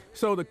 So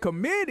the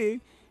committee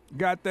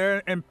got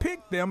there and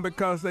picked them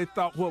because they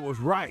thought what was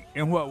right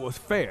and what was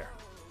fair.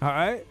 All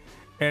right,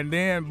 and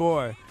then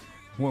boy,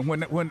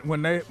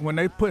 when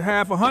they put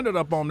half 100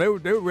 up on, they were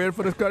ready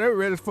for the score. They were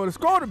ready for the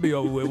score to be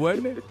over with,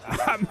 wasn't it?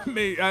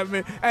 I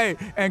mean, hey,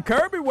 and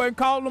Kirby wasn't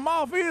calling them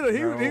off either.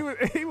 He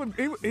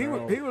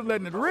was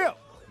letting it rip.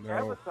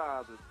 No.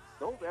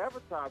 Those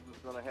advertisers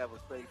going to have a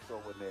say so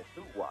in that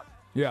too. Watch.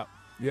 Yeah.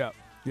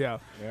 Yeah,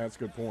 that's a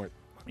good point.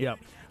 Yeah.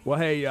 Well,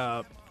 hey,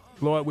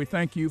 Lord, we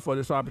thank you for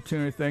this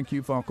opportunity. Thank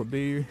you for Uncle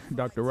B,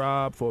 Dr.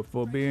 Rob,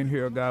 for being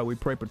here, God. We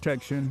pray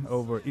protection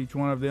over each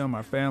one of them,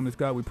 our families,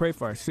 God. We pray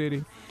for our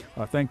city.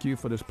 Thank you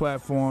for this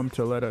platform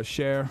to let us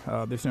share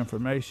this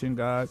information,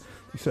 God.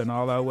 You said in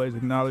all our ways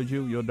acknowledge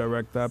you. You'll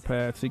direct our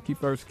path. Seek ye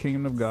first the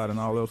kingdom of God, and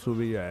all else will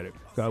be added.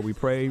 God, we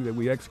pray that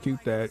we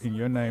execute that in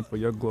your name for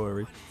your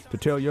glory, to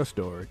tell your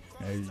story.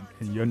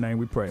 In your name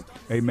we pray.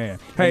 Amen.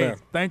 Hey,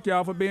 thank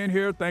y'all for being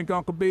here. Thank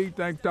Uncle B.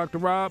 Thank Dr.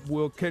 Rob.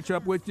 We'll catch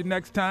up with you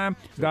next time.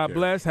 God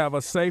bless. Have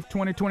a safe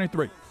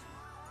 2023. You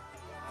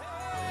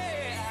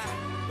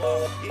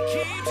keep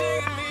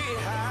taking me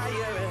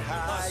higher and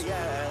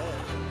higher.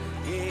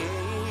 Yeah.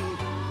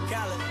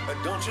 But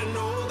don't you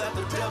know that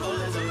the devil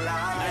is a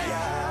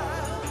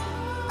liar?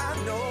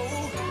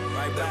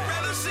 They'd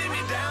rather see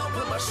me down,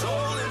 put my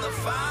soul in the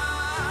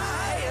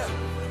fire.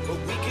 But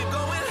we keep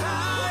going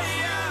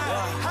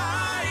higher,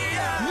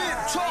 higher. Nick,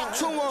 talk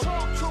to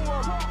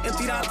him.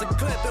 Emptied out the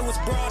clip, it was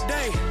broad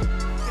day.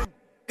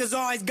 Cause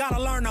always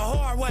gotta learn the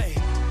hard way.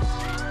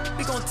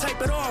 We gon'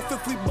 tape it off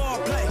if we ball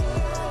play.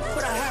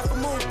 Put a half a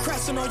moon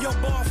crescent on your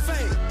ball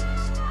fade.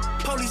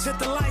 Police hit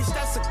the lights,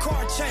 that's a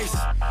car chase.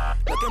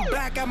 Looking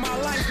back at my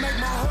life, make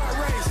my heart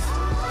race.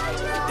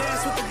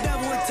 Dance with the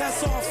devil and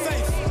test all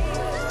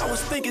faith. I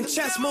was thinking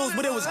chess moves,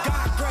 but it was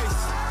God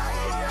grace.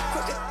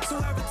 Crooked to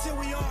heaven till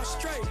we all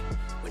straight.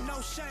 With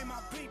no shame,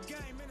 I peep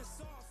game.